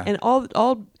doing. Yeah. And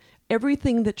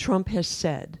everything that Trump has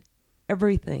said,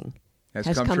 everything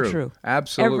has come true.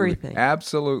 Absolutely. Everything.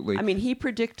 Absolutely. I mean, he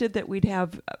predicted that we'd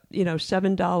have,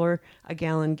 $7 a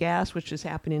gallon gas, which is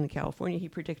happening in California. He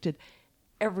predicted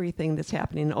everything that's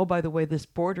happening. Oh, by the way, this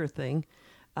border thing,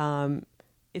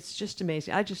 it's just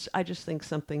amazing. I just think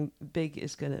something big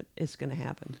is gonna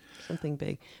happen. Something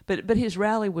big. But his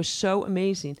rally was so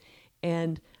amazing,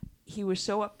 and he was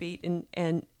so upbeat,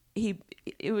 and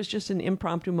it was just an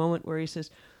impromptu moment where he says,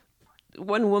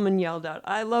 one woman yelled out,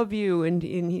 "I love you," and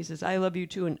he says, "I love you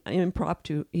too." And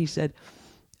impromptu, he said,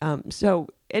 "So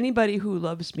anybody who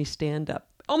loves me, stand up."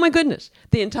 Oh my goodness!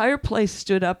 The entire place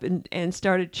stood up and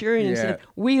started cheering and said,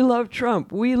 "We love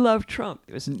Trump! We love Trump!"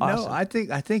 It was awesome. No, I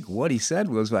think what he said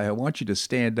was, "I want you to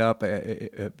stand up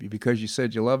because you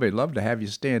said you love me. I'd love to have you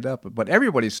stand up." But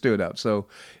everybody stood up, so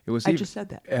it was. I just said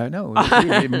that. I know. It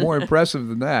was even more impressive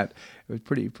than that. It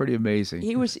was pretty amazing.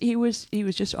 He was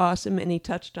just awesome, and he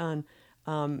touched on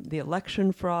the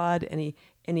election fraud, and he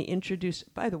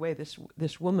introduced. By the way,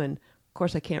 this woman, of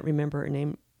course, I can't remember her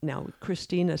name now,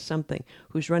 Christina something,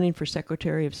 who's running for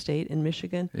Secretary of State in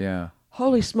Michigan. Yeah.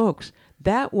 Holy smokes,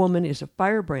 that woman is a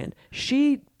firebrand.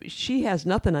 She has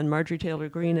nothing on Marjorie Taylor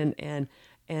Greene and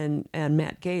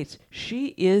Matt Gaetz.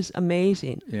 She is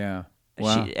amazing. Yeah.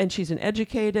 Wow. She's an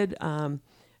educated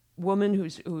woman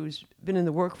who's been in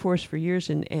the workforce for years,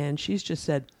 and she's just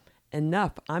said,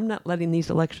 enough. I'm not letting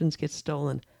these elections get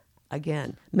stolen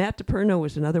again. Matt DePerno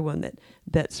was another one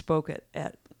that spoke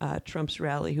at Trump's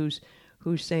rally, who's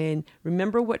saying,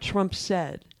 remember what Trump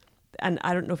said. And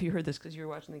I don't know if you heard this because you were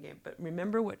watching the game, but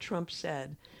remember what Trump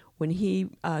said when he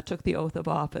took the oath of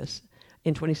office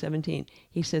in 2017.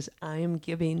 He says, I am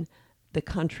giving the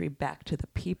country back to the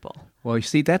people. Well, you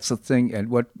see, that's the thing, and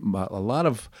what a lot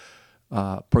of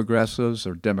progressives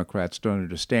or Democrats don't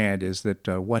understand is that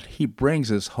what he brings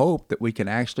is hope that we can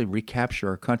actually recapture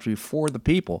our country for the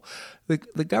people.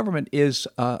 The government is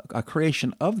a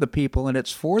creation of the people, and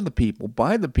it's for the people,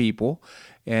 by the people.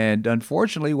 And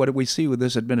unfortunately, what we see with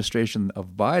this administration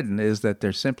of Biden is that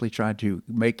they're simply trying to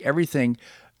make everything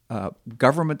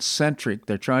government-centric.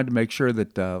 They're trying to make sure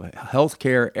that health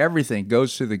care, everything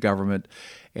goes through the government,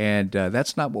 and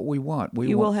that's not what we want.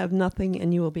 You will have nothing,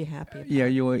 and you will be happy. Yeah,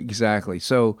 exactly.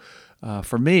 So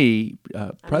for me,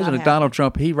 President Donald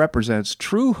Trump, he represents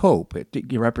true hope.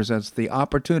 He represents the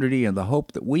opportunity and the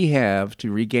hope that we have to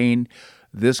regain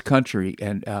this country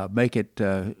and make it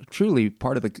truly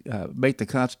part of make the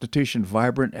Constitution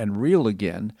vibrant and real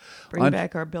again. Bring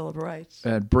back our Bill of Rights.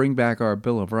 And bring back our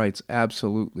Bill of Rights,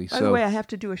 absolutely. By the way, I have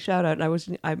to do a shout out.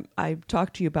 I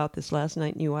talked to you about this last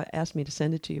night, and you asked me to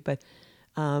send it to you, but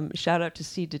shout out to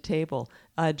Seed to Table.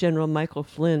 General Michael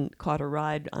Flynn caught a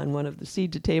ride on one of the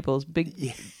Seed to Table's big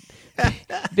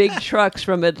trucks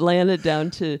from Atlanta down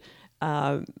to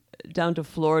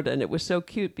Florida, and it was so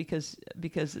cute because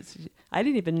I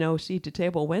didn't even know Seed to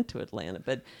Table went to Atlanta,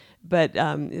 but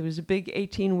it was a big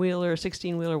 18-wheeler,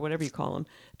 16-wheeler, whatever you call them,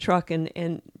 truck,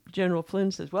 and General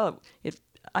Flynn says, well,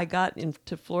 I got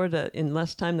into Florida in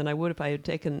less time than I would if I had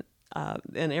taken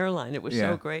an airline. It was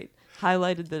so great.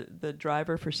 Highlighted the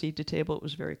driver for Seed to Table. It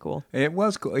was very cool. It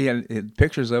was cool. Yeah,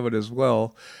 pictures of it as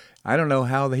well. I don't know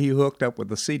how he hooked up with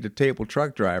the seat-to-table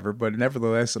truck driver, but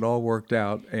nevertheless, it all worked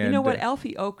out. And, you know what?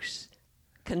 Alfie Oakes'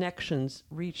 connections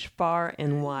reach far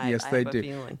and wide. Yes, they do.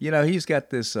 Feeling. You know, he's got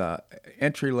this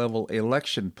entry-level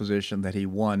election position that he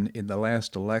won in the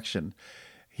last election.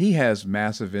 He has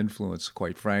massive influence,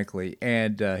 quite frankly,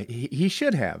 and he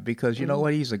should have, because you know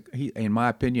what? He's in my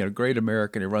opinion, a great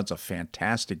American. He runs a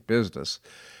fantastic business.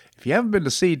 If you haven't been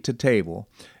to Seed to Table,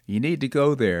 you need to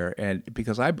go there, and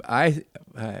because I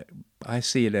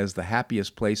see it as the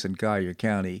happiest place in Collier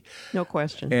County. No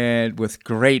question. And with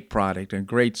great product and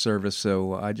great service.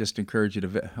 So I just encourage you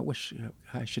to. I wish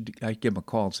I'd give him a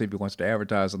call and see if he wants to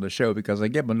advertise on the show, because I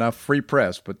give him enough free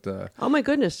press. But oh my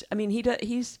goodness! I mean,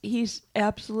 he's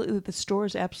absolutely, the store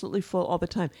is absolutely full all the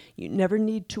time. You never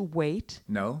need to wait.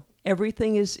 No.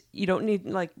 Everything is, you don't need,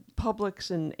 like Publix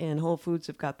and Whole Foods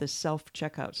have got this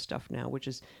self-checkout stuff now, which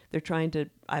is, they're trying to,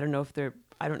 I don't know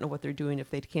what they're doing if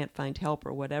they can't find help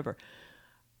or whatever.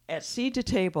 At Seed to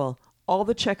Table, all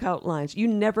the checkout lines, you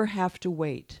never have to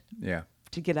wait. Yeah.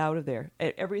 To get out of there.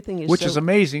 Everything is Which is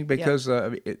amazing, because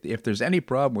if there's any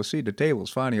problem with Seed to Table, it's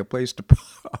finding a place to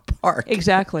park.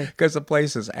 Exactly. Because the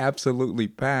place is absolutely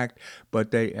packed.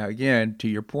 But they, again, to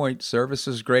your point, service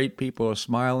is great. People are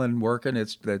smiling, working.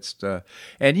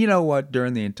 And you know what?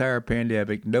 During the entire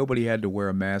pandemic, nobody had to wear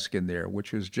a mask in there,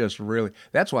 which was just really.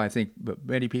 That's why I think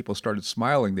many people started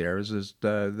smiling there. Is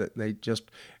that they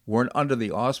just weren't under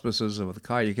the auspices of the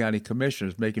Collier County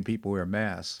Commissioners making people wear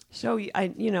masks. So you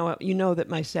know that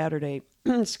my Saturday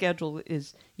schedule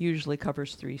usually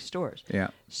covers 3 stores. Yeah.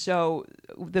 So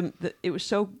it was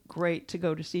so great to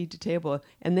go to Seed to Table,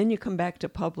 and then you come back to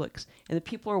Publix, and the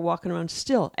people are walking around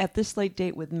still at this late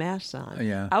date with masks on.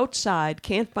 Yeah. Outside,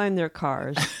 can't find their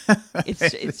cars.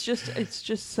 it's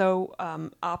just so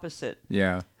opposite.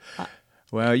 Yeah.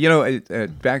 Well, you know,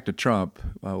 back to Trump.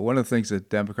 One of the things that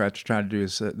Democrats are trying to do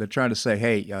is they're trying to say,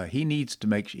 hey,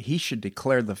 he should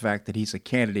declare the fact that he's a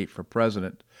candidate for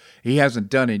president. He hasn't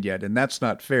done it yet, and that's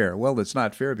not fair. Well, it's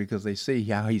not fair because they see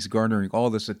how he's garnering all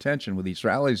this attention with these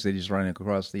rallies that he's running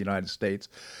across the United States.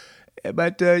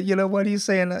 But you know what he's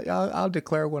saying? I'll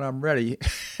declare when I'm ready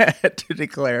to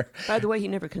declare. By the way, he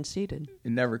never conceded. He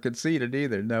never conceded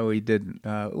either. No, he didn't.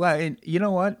 Well, and you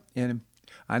know what? And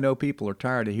I know people are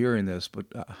tired of hearing this, but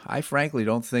I frankly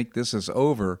don't think this is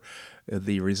over.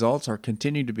 The results are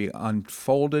continuing to be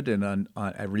unfolded and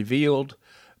revealed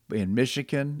in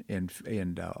Michigan, in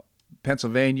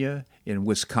Pennsylvania, in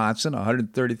Wisconsin,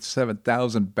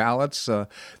 137,000 ballots.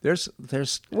 There's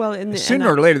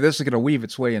sooner or later this is going to weave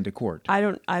its way into court. I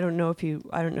don't know if you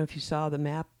saw the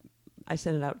map. I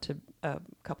sent it out to a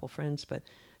couple friends, but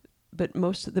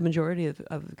the majority of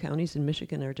the counties in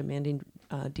Michigan are demanding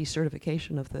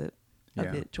decertification of the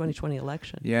 2020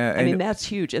 election. Yeah, I mean, that's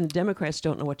huge, and the Democrats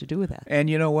don't know what to do with that. And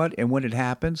you know what? And when it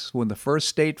happens, when the first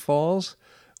state falls,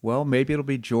 well, maybe it'll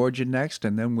be Georgia next,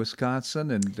 and then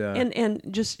Wisconsin, and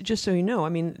just so you know, I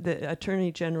mean, the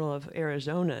Attorney General of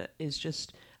Arizona is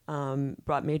just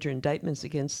brought major indictments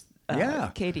against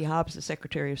Katie Hobbs, the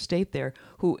Secretary of State there,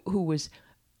 who was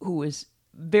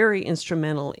very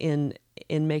instrumental in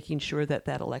making sure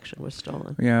that election was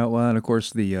stolen. Yeah, well, and of course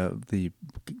the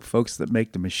folks that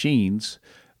make the machines,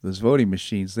 those voting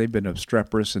machines, they've been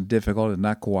obstreperous and difficult and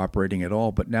not cooperating at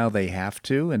all, but now they have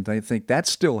to, and they think that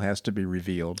still has to be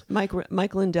revealed.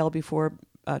 Mike Lindell, before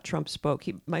Trump spoke,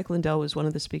 Mike Lindell was one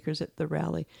of the speakers at the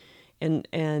rally,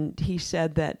 and he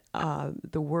said that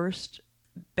the worst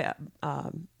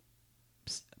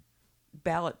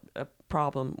ballot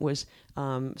problem was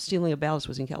stealing of ballots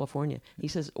was in California. He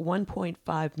says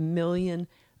 1.5 million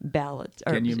ballots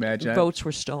or Can you imagine votes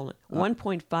were stolen.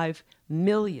 1.5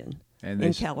 million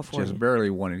in California. Just barely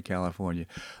one in California.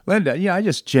 Linda, I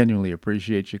just genuinely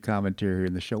appreciate your commentary here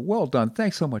in the show. Well done.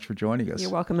 Thanks so much for joining us.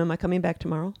 You're welcome. Am I coming back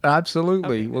tomorrow?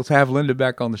 Absolutely. Okay. We'll have Linda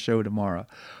back on the show tomorrow.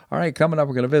 All right, coming up,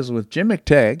 we're going to visit with Jim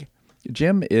McTagg.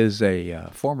 Jim is a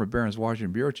former Barron's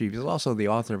Washington bureau chief. He's also the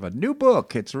author of a new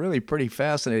book. It's really pretty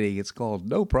fascinating. It's called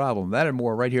No Problem. That and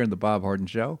more right here in The Bob Harden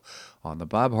Show on the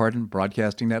Bob Harden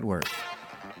Broadcasting Network.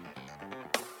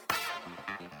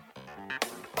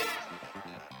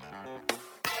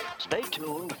 Stay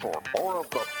tuned for more of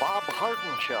The Bob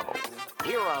Harden Show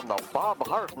here on the Bob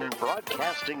Harden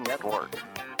Broadcasting Network.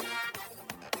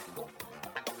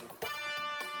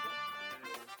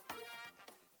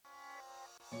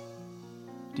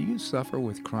 Do you suffer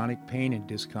with chronic pain and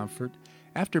discomfort?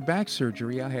 After back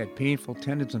surgery, I had painful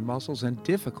tendons and muscles and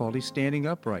difficulty standing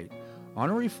upright. On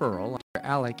a referral,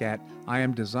 Alec at I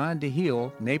Am Designed to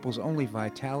Heal, Naples' only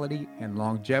vitality and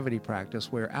longevity practice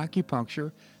where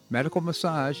acupuncture, medical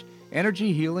massage,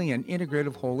 energy healing, and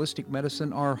integrative holistic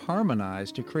medicine are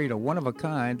harmonized to create a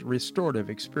one-of-a-kind restorative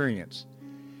experience.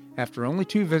 After only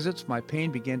 2 visits, my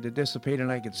pain began to dissipate and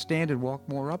I could stand and walk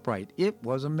more upright. It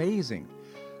was amazing.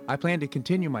 I plan to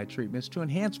continue my treatments to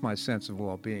enhance my sense of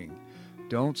well-being.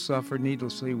 Don't suffer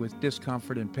needlessly with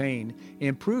discomfort and pain.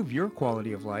 Improve your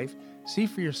quality of life. See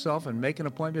for yourself and make an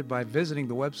appointment by visiting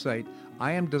the website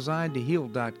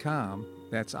IamDesignedToHeal.com.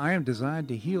 That's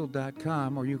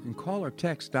IamDesignedToHeal.com, or you can call or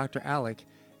text Dr. Alec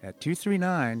at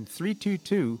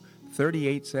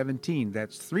 239-322-3817.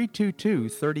 That's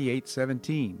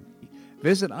 322-3817.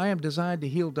 Visit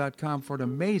IamDesignedToHeal.com for an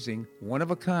amazing,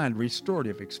 one-of-a-kind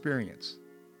restorative experience.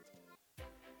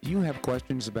 Do you have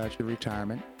questions about your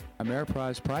retirement?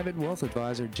 Ameriprise Private Wealth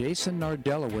Advisor Jason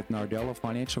Nardella with Nardella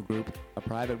Financial Group, a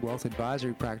private wealth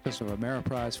advisory practice of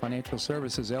Ameriprise Financial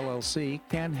Services, LLC,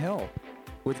 can help.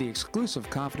 With the exclusive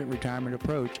Confident Retirement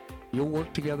approach, you'll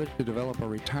work together to develop a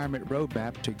retirement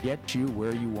roadmap to get you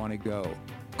where you want to go.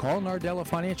 Call Nardella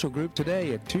Financial Group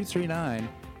today at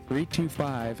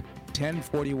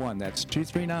 239-325-1041. That's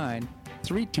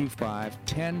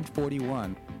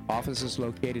 239-325-1041. Office is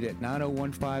located at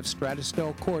 9015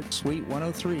 Stratosdale Court, Suite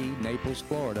 103, Naples,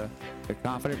 Florida. The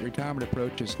Confident Retirement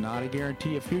approach is not a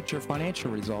guarantee of future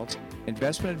financial results.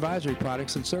 Investment advisory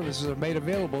products and services are made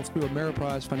available through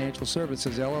Ameriprise Financial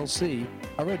Services, LLC,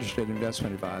 a registered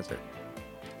investment advisor.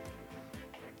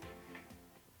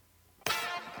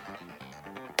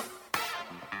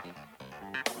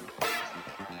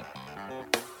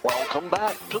 Welcome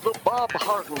back to the Bob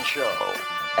Harden Show.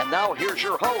 And now here's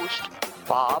your host,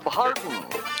 Bob Harden.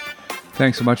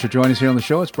 Thanks so much for joining us here on the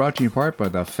show. It's brought to you in part by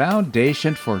the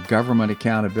Foundation for Government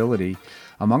Accountability.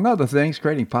 Among other things,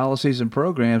 creating policies and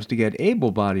programs to get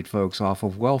able-bodied folks off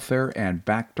of welfare and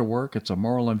back to work. It's a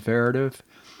moral imperative.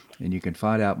 And you can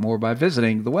find out more by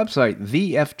visiting the website,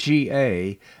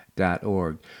 thefga.org.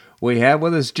 We have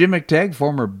with us Jim McTagg,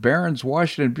 former Barron's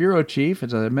Washington Bureau Chief.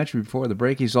 As I mentioned before the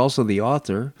break, he's also the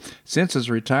author. Since his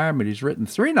retirement, he's written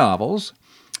 3 novels.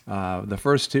 The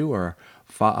first 2 are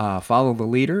Follow the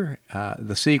Leader,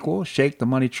 the sequel, Shake the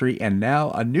Money Tree, and now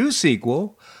a new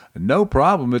sequel, No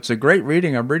Problem. It's a great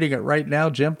reading. I'm reading it right now.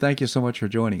 Jim, thank you so much for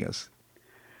joining us.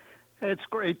 It's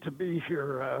great to be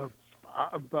here.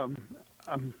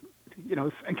 I'm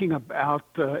thinking about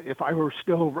if I were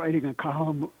still writing a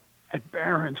column at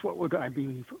Barron's, what would I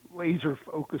be laser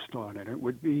focused on? And it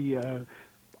would be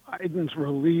Biden's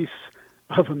release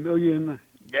of 1 million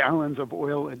gallons of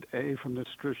oil a day from the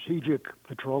Strategic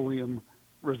Petroleum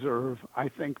Reserve. I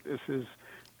think this is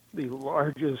the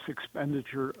largest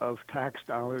expenditure of tax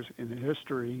dollars in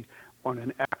history on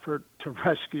an effort to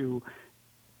rescue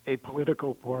a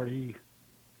political party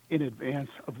in advance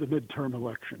of the midterm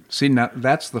election. See, now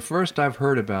that's the first I've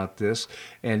heard about this,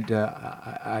 and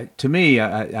I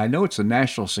know it's a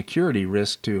national security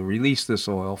risk to release this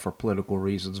oil for political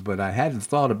reasons, but I hadn't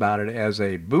thought about it as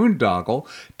a boondoggle.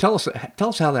 Tell us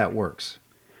how that works.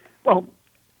 Well,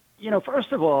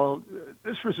 first of all,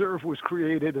 this reserve was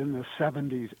created in the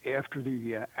 70s after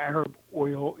the Arab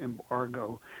oil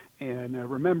embargo. And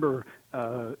remember,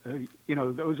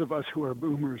 those of us who are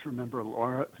boomers remember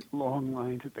long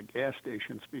lines at the gas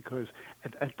stations because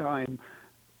at that time,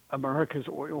 America's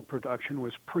oil production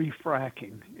was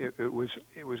pre-fracking. It was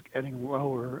getting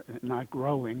lower and not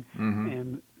growing,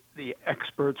 and the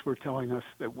experts were telling us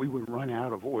that we would run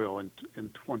out of oil in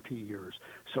 20 years.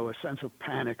 So a sense of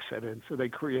panic set in. So they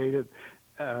created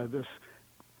this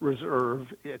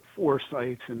reserve at 4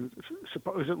 sites, and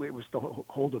supposedly it was to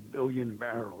hold 1 billion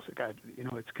barrels. It got,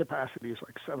 its capacity is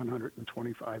like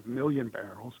 725 million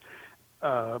barrels.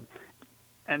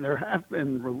 And there have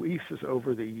been releases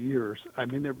over the years. I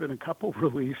mean, there have been a couple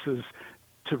releases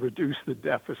to reduce the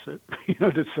deficit,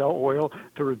 to sell oil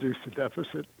to reduce the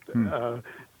deficit.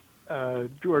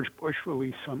 George Bush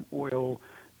released some oil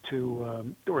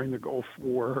to during the Gulf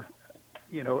War.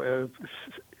 He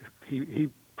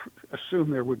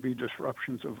assumed there would be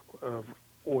disruptions of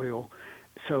oil.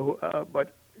 So,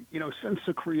 but since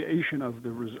the creation of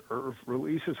the reserve,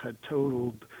 releases had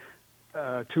totaled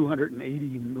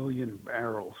 280 million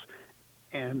barrels,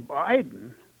 and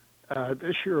Biden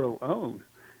this year alone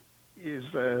is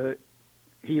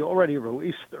he already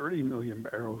released 30 million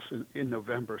barrels in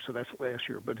November, so that's last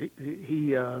year. But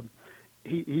he's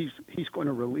going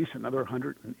to release another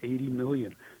 180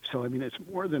 million. So I mean, it's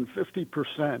more than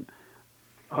 50%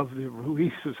 of the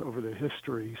releases over the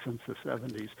history since the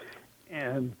 70s,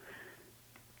 and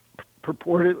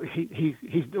purportedly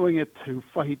he's doing it to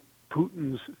fight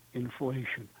Putin's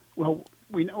inflation. Well,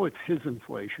 we know it's his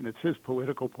inflation. It's his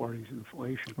political party's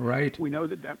inflation. Right. We know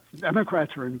that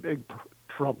Democrats are in big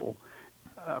trouble.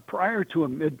 Prior to a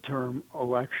midterm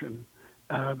election,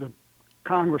 the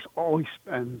Congress always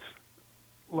spends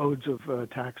loads of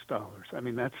tax dollars. I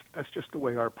mean, that's just the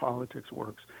way our politics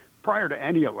works. Prior to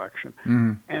any election,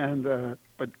 and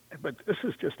but this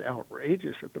is just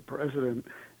outrageous that the president,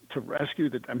 to rescue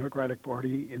the Democratic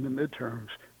Party in the midterms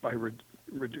by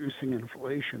reducing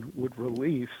inflation, would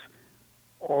release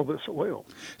all this oil.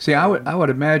 See, I would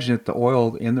imagine that the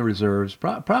oil in the reserves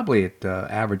probably it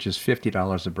averages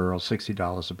 $50 a barrel,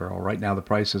 $60 a barrel. Right now, the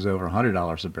price is over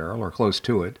 $100 a barrel or close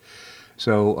to it.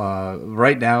 So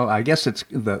right now, I guess it's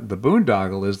the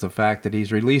boondoggle is the fact that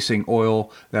he's releasing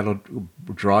oil that'll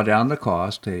draw down the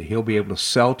cost. He'll be able to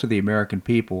sell to the American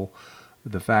people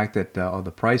the fact that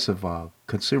the price of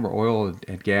consumer oil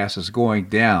and gas is going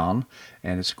down,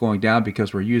 and it's going down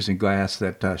because we're using gas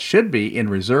that should be in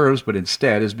reserves, but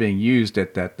instead is being used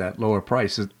at that lower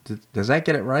price. Does that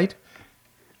get it right?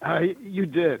 You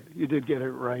did get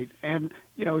it right. And,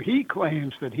 he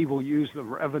claims that he will use the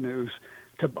revenues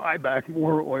to buy back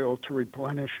more oil to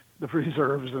replenish the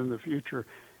reserves in the future.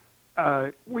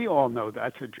 We all know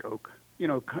that's a joke.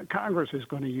 Congress is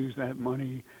going to use that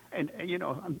money, and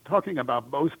I'm talking about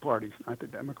both parties, not the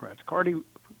Democrats.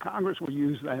 Congress will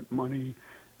use that money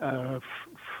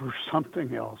for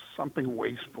something else, something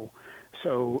wasteful.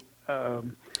 So,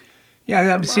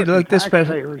 see, look, this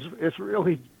taxpayers is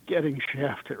really getting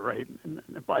shafted right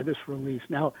by this release.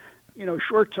 Now,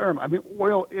 short term, I mean,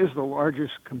 oil is the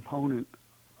largest component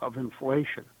of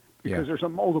inflation because there's a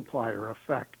multiplier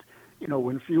effect.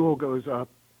 When fuel goes up,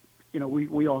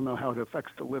 we all know how it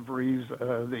affects deliveries,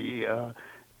 the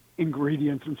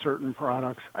ingredients in certain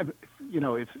products.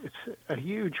 It's a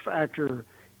huge factor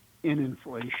in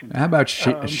inflation. How about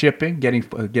shipping,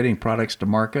 getting products to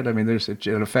market? I mean, it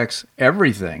affects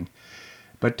everything.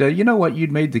 But you know what?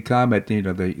 You'd made the comment,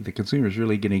 the consumer's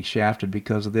really getting shafted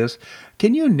because of this.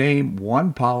 Can you name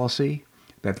one policy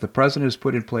that the president has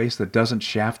put in place that doesn't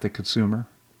shaft the consumer?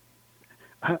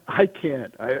 I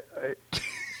can't.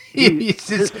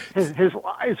 His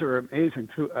lies are amazing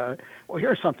too. Well,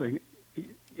 here's something.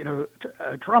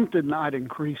 Trump did not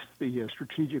increase the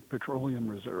strategic petroleum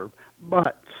reserve,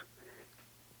 but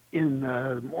in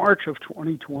March of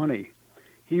 2020,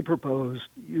 he proposed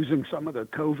using some of the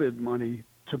COVID money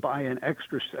to buy an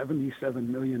extra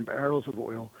 77 million barrels of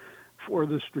oil for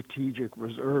the strategic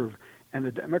reserve. And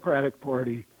the Democratic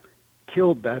Party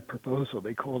killed that proposal.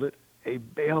 They called it a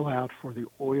bailout for the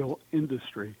oil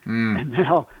industry. And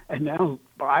now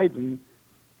Biden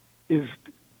is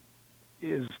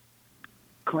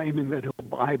claiming that he'll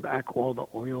buy back all the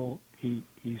oil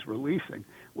he's releasing,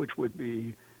 which would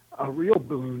be a real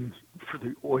boon for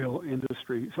the oil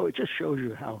industry. So it just shows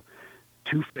you how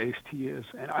two-faced he is.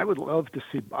 And I would love to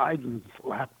see Biden's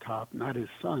laptop, not his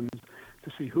son's,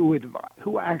 to see who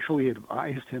actually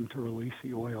advised him to release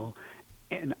the oil.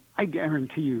 And I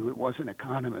guarantee you it wasn't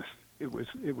economists. It was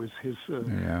his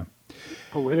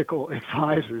political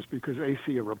advisors, because they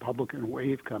see a Republican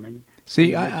wave coming.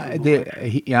 See,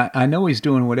 I know he's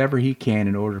doing whatever he can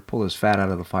in order to pull his fat out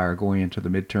of the fire going into the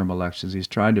midterm elections. He's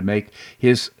trying to make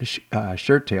his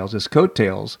shirt tails, his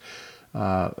coattails,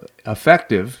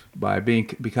 effective by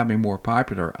becoming more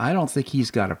popular. I don't think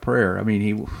he's got a prayer. I mean,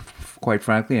 he, quite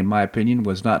frankly, in my opinion,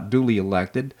 was not duly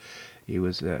elected. He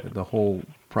was the whole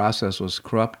process was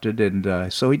corrupted,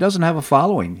 and so he doesn't have a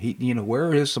following. Where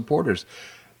are his supporters?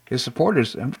 His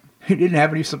supporters, he didn't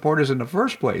have any supporters in the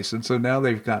first place, and so now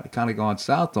they've kind of gone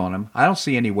south on him. I don't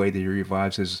see any way that he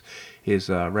revives his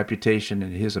reputation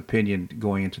and his opinion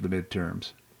going into the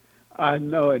midterms.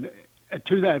 No, and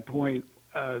to that point,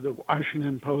 the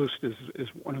Washington Post is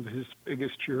one of his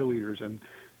biggest cheerleaders, and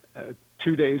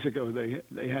 2 days ago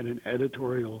they had an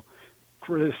editorial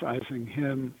criticizing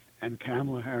him and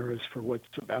Kamala Harris for what's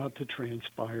about to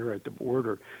transpire at the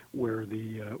border, where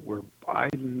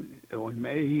Biden on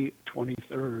May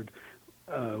 23rd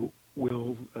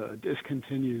will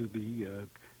discontinue the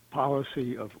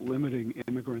policy of limiting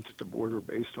immigrants at the border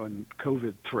based on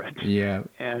COVID threats. Yeah.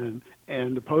 And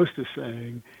the Post is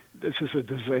saying this is a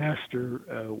disaster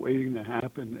waiting to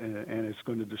happen, and it's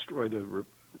going to destroy the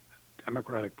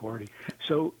Democratic Party.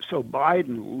 So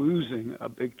Biden losing a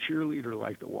big cheerleader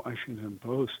like the Washington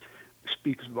Post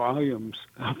speaks volumes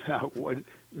about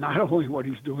not only what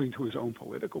he's doing to his own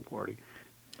political party,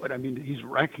 but I mean he's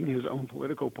wrecking his own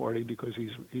political party because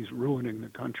he's ruining the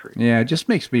country. Yeah, it just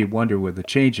makes me wonder with the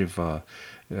change of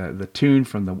the tune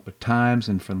from the Times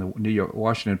and from the New York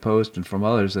Washington Post and from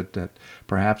others that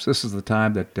perhaps this is the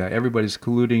time that everybody's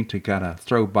colluding to kind of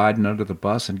throw Biden under the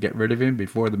bus and get rid of him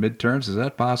before the midterms. Is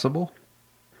that possible?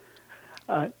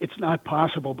 It's not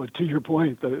possible, but to your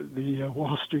point, the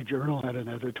Wall Street Journal had an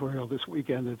editorial this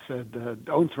weekend that said,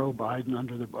 don't throw Biden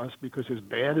under the bus because as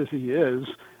bad as he is,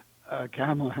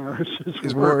 Kamala Harris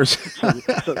is worse. So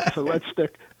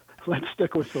let's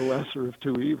stick with the lesser of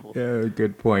two evils. Yeah,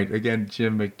 good point. Again,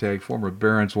 Jim McTagg, former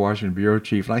Barron's Washington bureau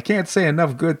chief. And I can't say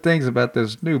enough good things about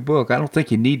this new book. I don't think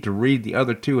you need to read the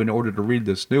other two in order to read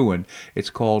this new one.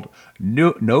 It's called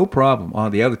No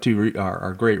Problem. The other two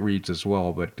are great reads as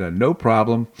well, but No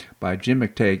Problem by Jim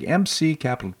McTagg,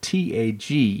 McTague.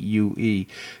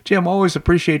 Jim, always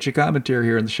appreciate your commentary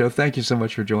here on the show. Thank you so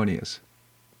much for joining us.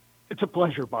 It's a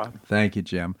pleasure, Bob. Thank you,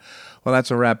 Jim. Well,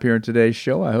 that's a wrap here in today's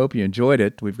show. I hope you enjoyed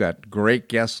it. We've got great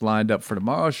guests lined up for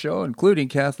tomorrow's show, including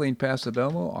Kathleen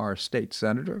Pasadomo, our state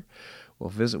senator. We'll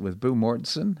visit with Boo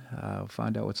Mortensen,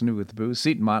 find out what's new with Boo.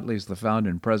 Seton Motley is the founder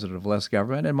and president of Less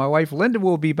Government, and my wife Linda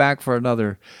will be back for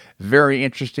another very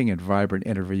interesting and vibrant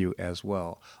interview as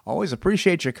well. Always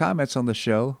appreciate your comments on the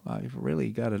show. I've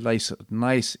really got a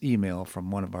nice email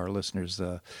from one of our listeners,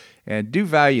 and do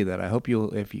value that. I hope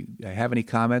if you have any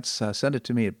comments, send it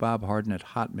to me at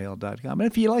bobharden@hotmail.com. And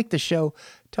if you like the show,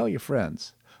 tell your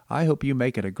friends. I hope you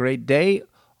make it a great day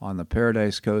on the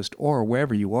Paradise Coast or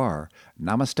wherever you are.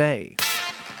 Namaste.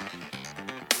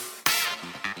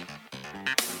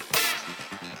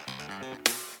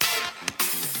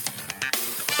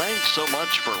 Thanks so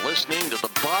much for listening to the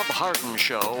Bob Harden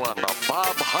Show on the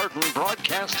Bob Harden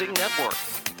Broadcasting Network.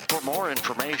 For more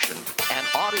information and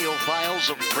audio files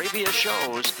of previous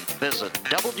shows, visit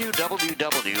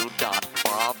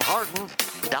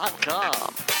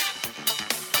www.bobharden.com.